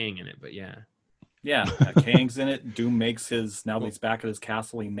more Kang in it, but yeah. Yeah, Kang's in it. Doom makes now that he's back at his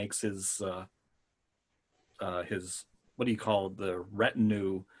castle, he makes his what do you call it? The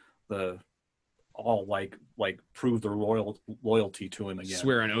retinue, all like prove their loyalty to him again.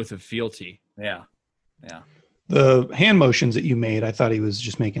 Swear an oath of fealty. Yeah. The hand motions that you made, I thought he was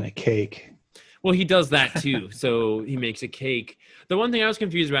just making a cake. Well, he does that too. So he makes a cake. The one thing I was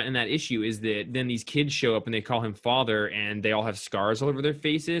confused about in that issue is that then these kids show up and they call him father, and they all have scars all over their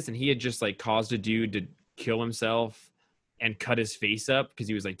faces. And he had just like caused a dude to kill himself and cut his face up because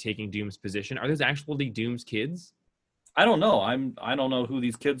he was like taking Doom's position. Are those actually Doom's kids? I don't know. I don't know who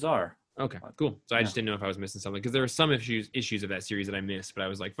these kids are. Okay, cool. So I just didn't know if I was missing something, because there were some issues of that series that I missed, but I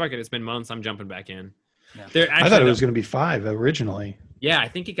was like, fuck it, it's been months. I'm jumping back in. Yeah. I thought it was going to be 5 originally. Yeah, I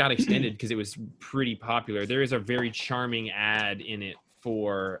think it got extended because it was pretty popular. There is a very charming ad in it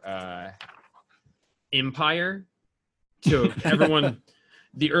for Empire. So everyone,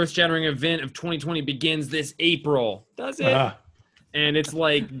 the earth-shattering event of 2020 begins this April. Does it? And it's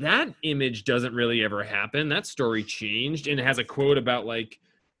like, that image doesn't really ever happen. That story changed. And it has a quote about like,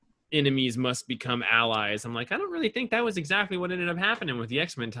 enemies must become allies. I'm like, I don't really think that was exactly what ended up happening with the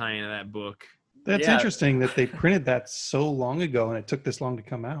X-Men tie-in of that book. That's interesting that they printed that so long ago and it took this long to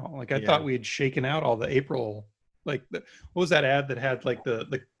come out. Like I thought we had shaken out all the April, like what was that ad that had like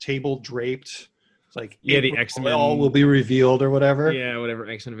the table draped? It's like the X-Men all will be revealed or whatever. Yeah, whatever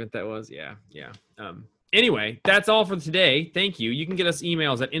X-Men event that was. Yeah. Anyway, that's all for today. Thank you. You can get us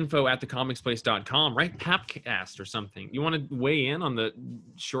emails at info@thecomicsplace.com, right? Papcast or something. You want to weigh in on the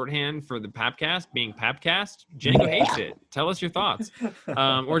shorthand for the Papcast being Papcast? Django hates it. Tell us your thoughts.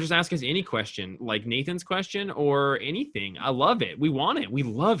 Or just ask us any question, like Nathan's question or anything. I love it. We want it. We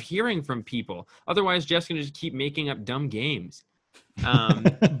love hearing from people. Otherwise, Jeff's going to just keep making up dumb games.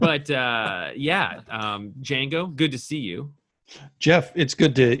 Django, good to see you. Jeff, it's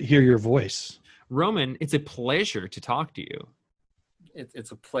good to hear your voice. Roman, it's a pleasure to talk to you.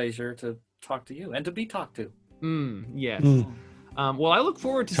 It's a pleasure to talk to you and to be talked to. Yes. Well, I look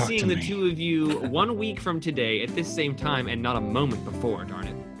forward to seeing the two of you 1 week from today at this same time and not a moment before, darn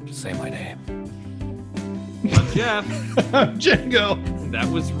it. Say my name. I'm Jeff. I'm Django. That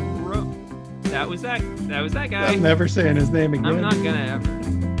was that guy. I'm never saying his name again. I'm not gonna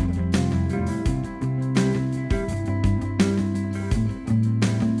ever.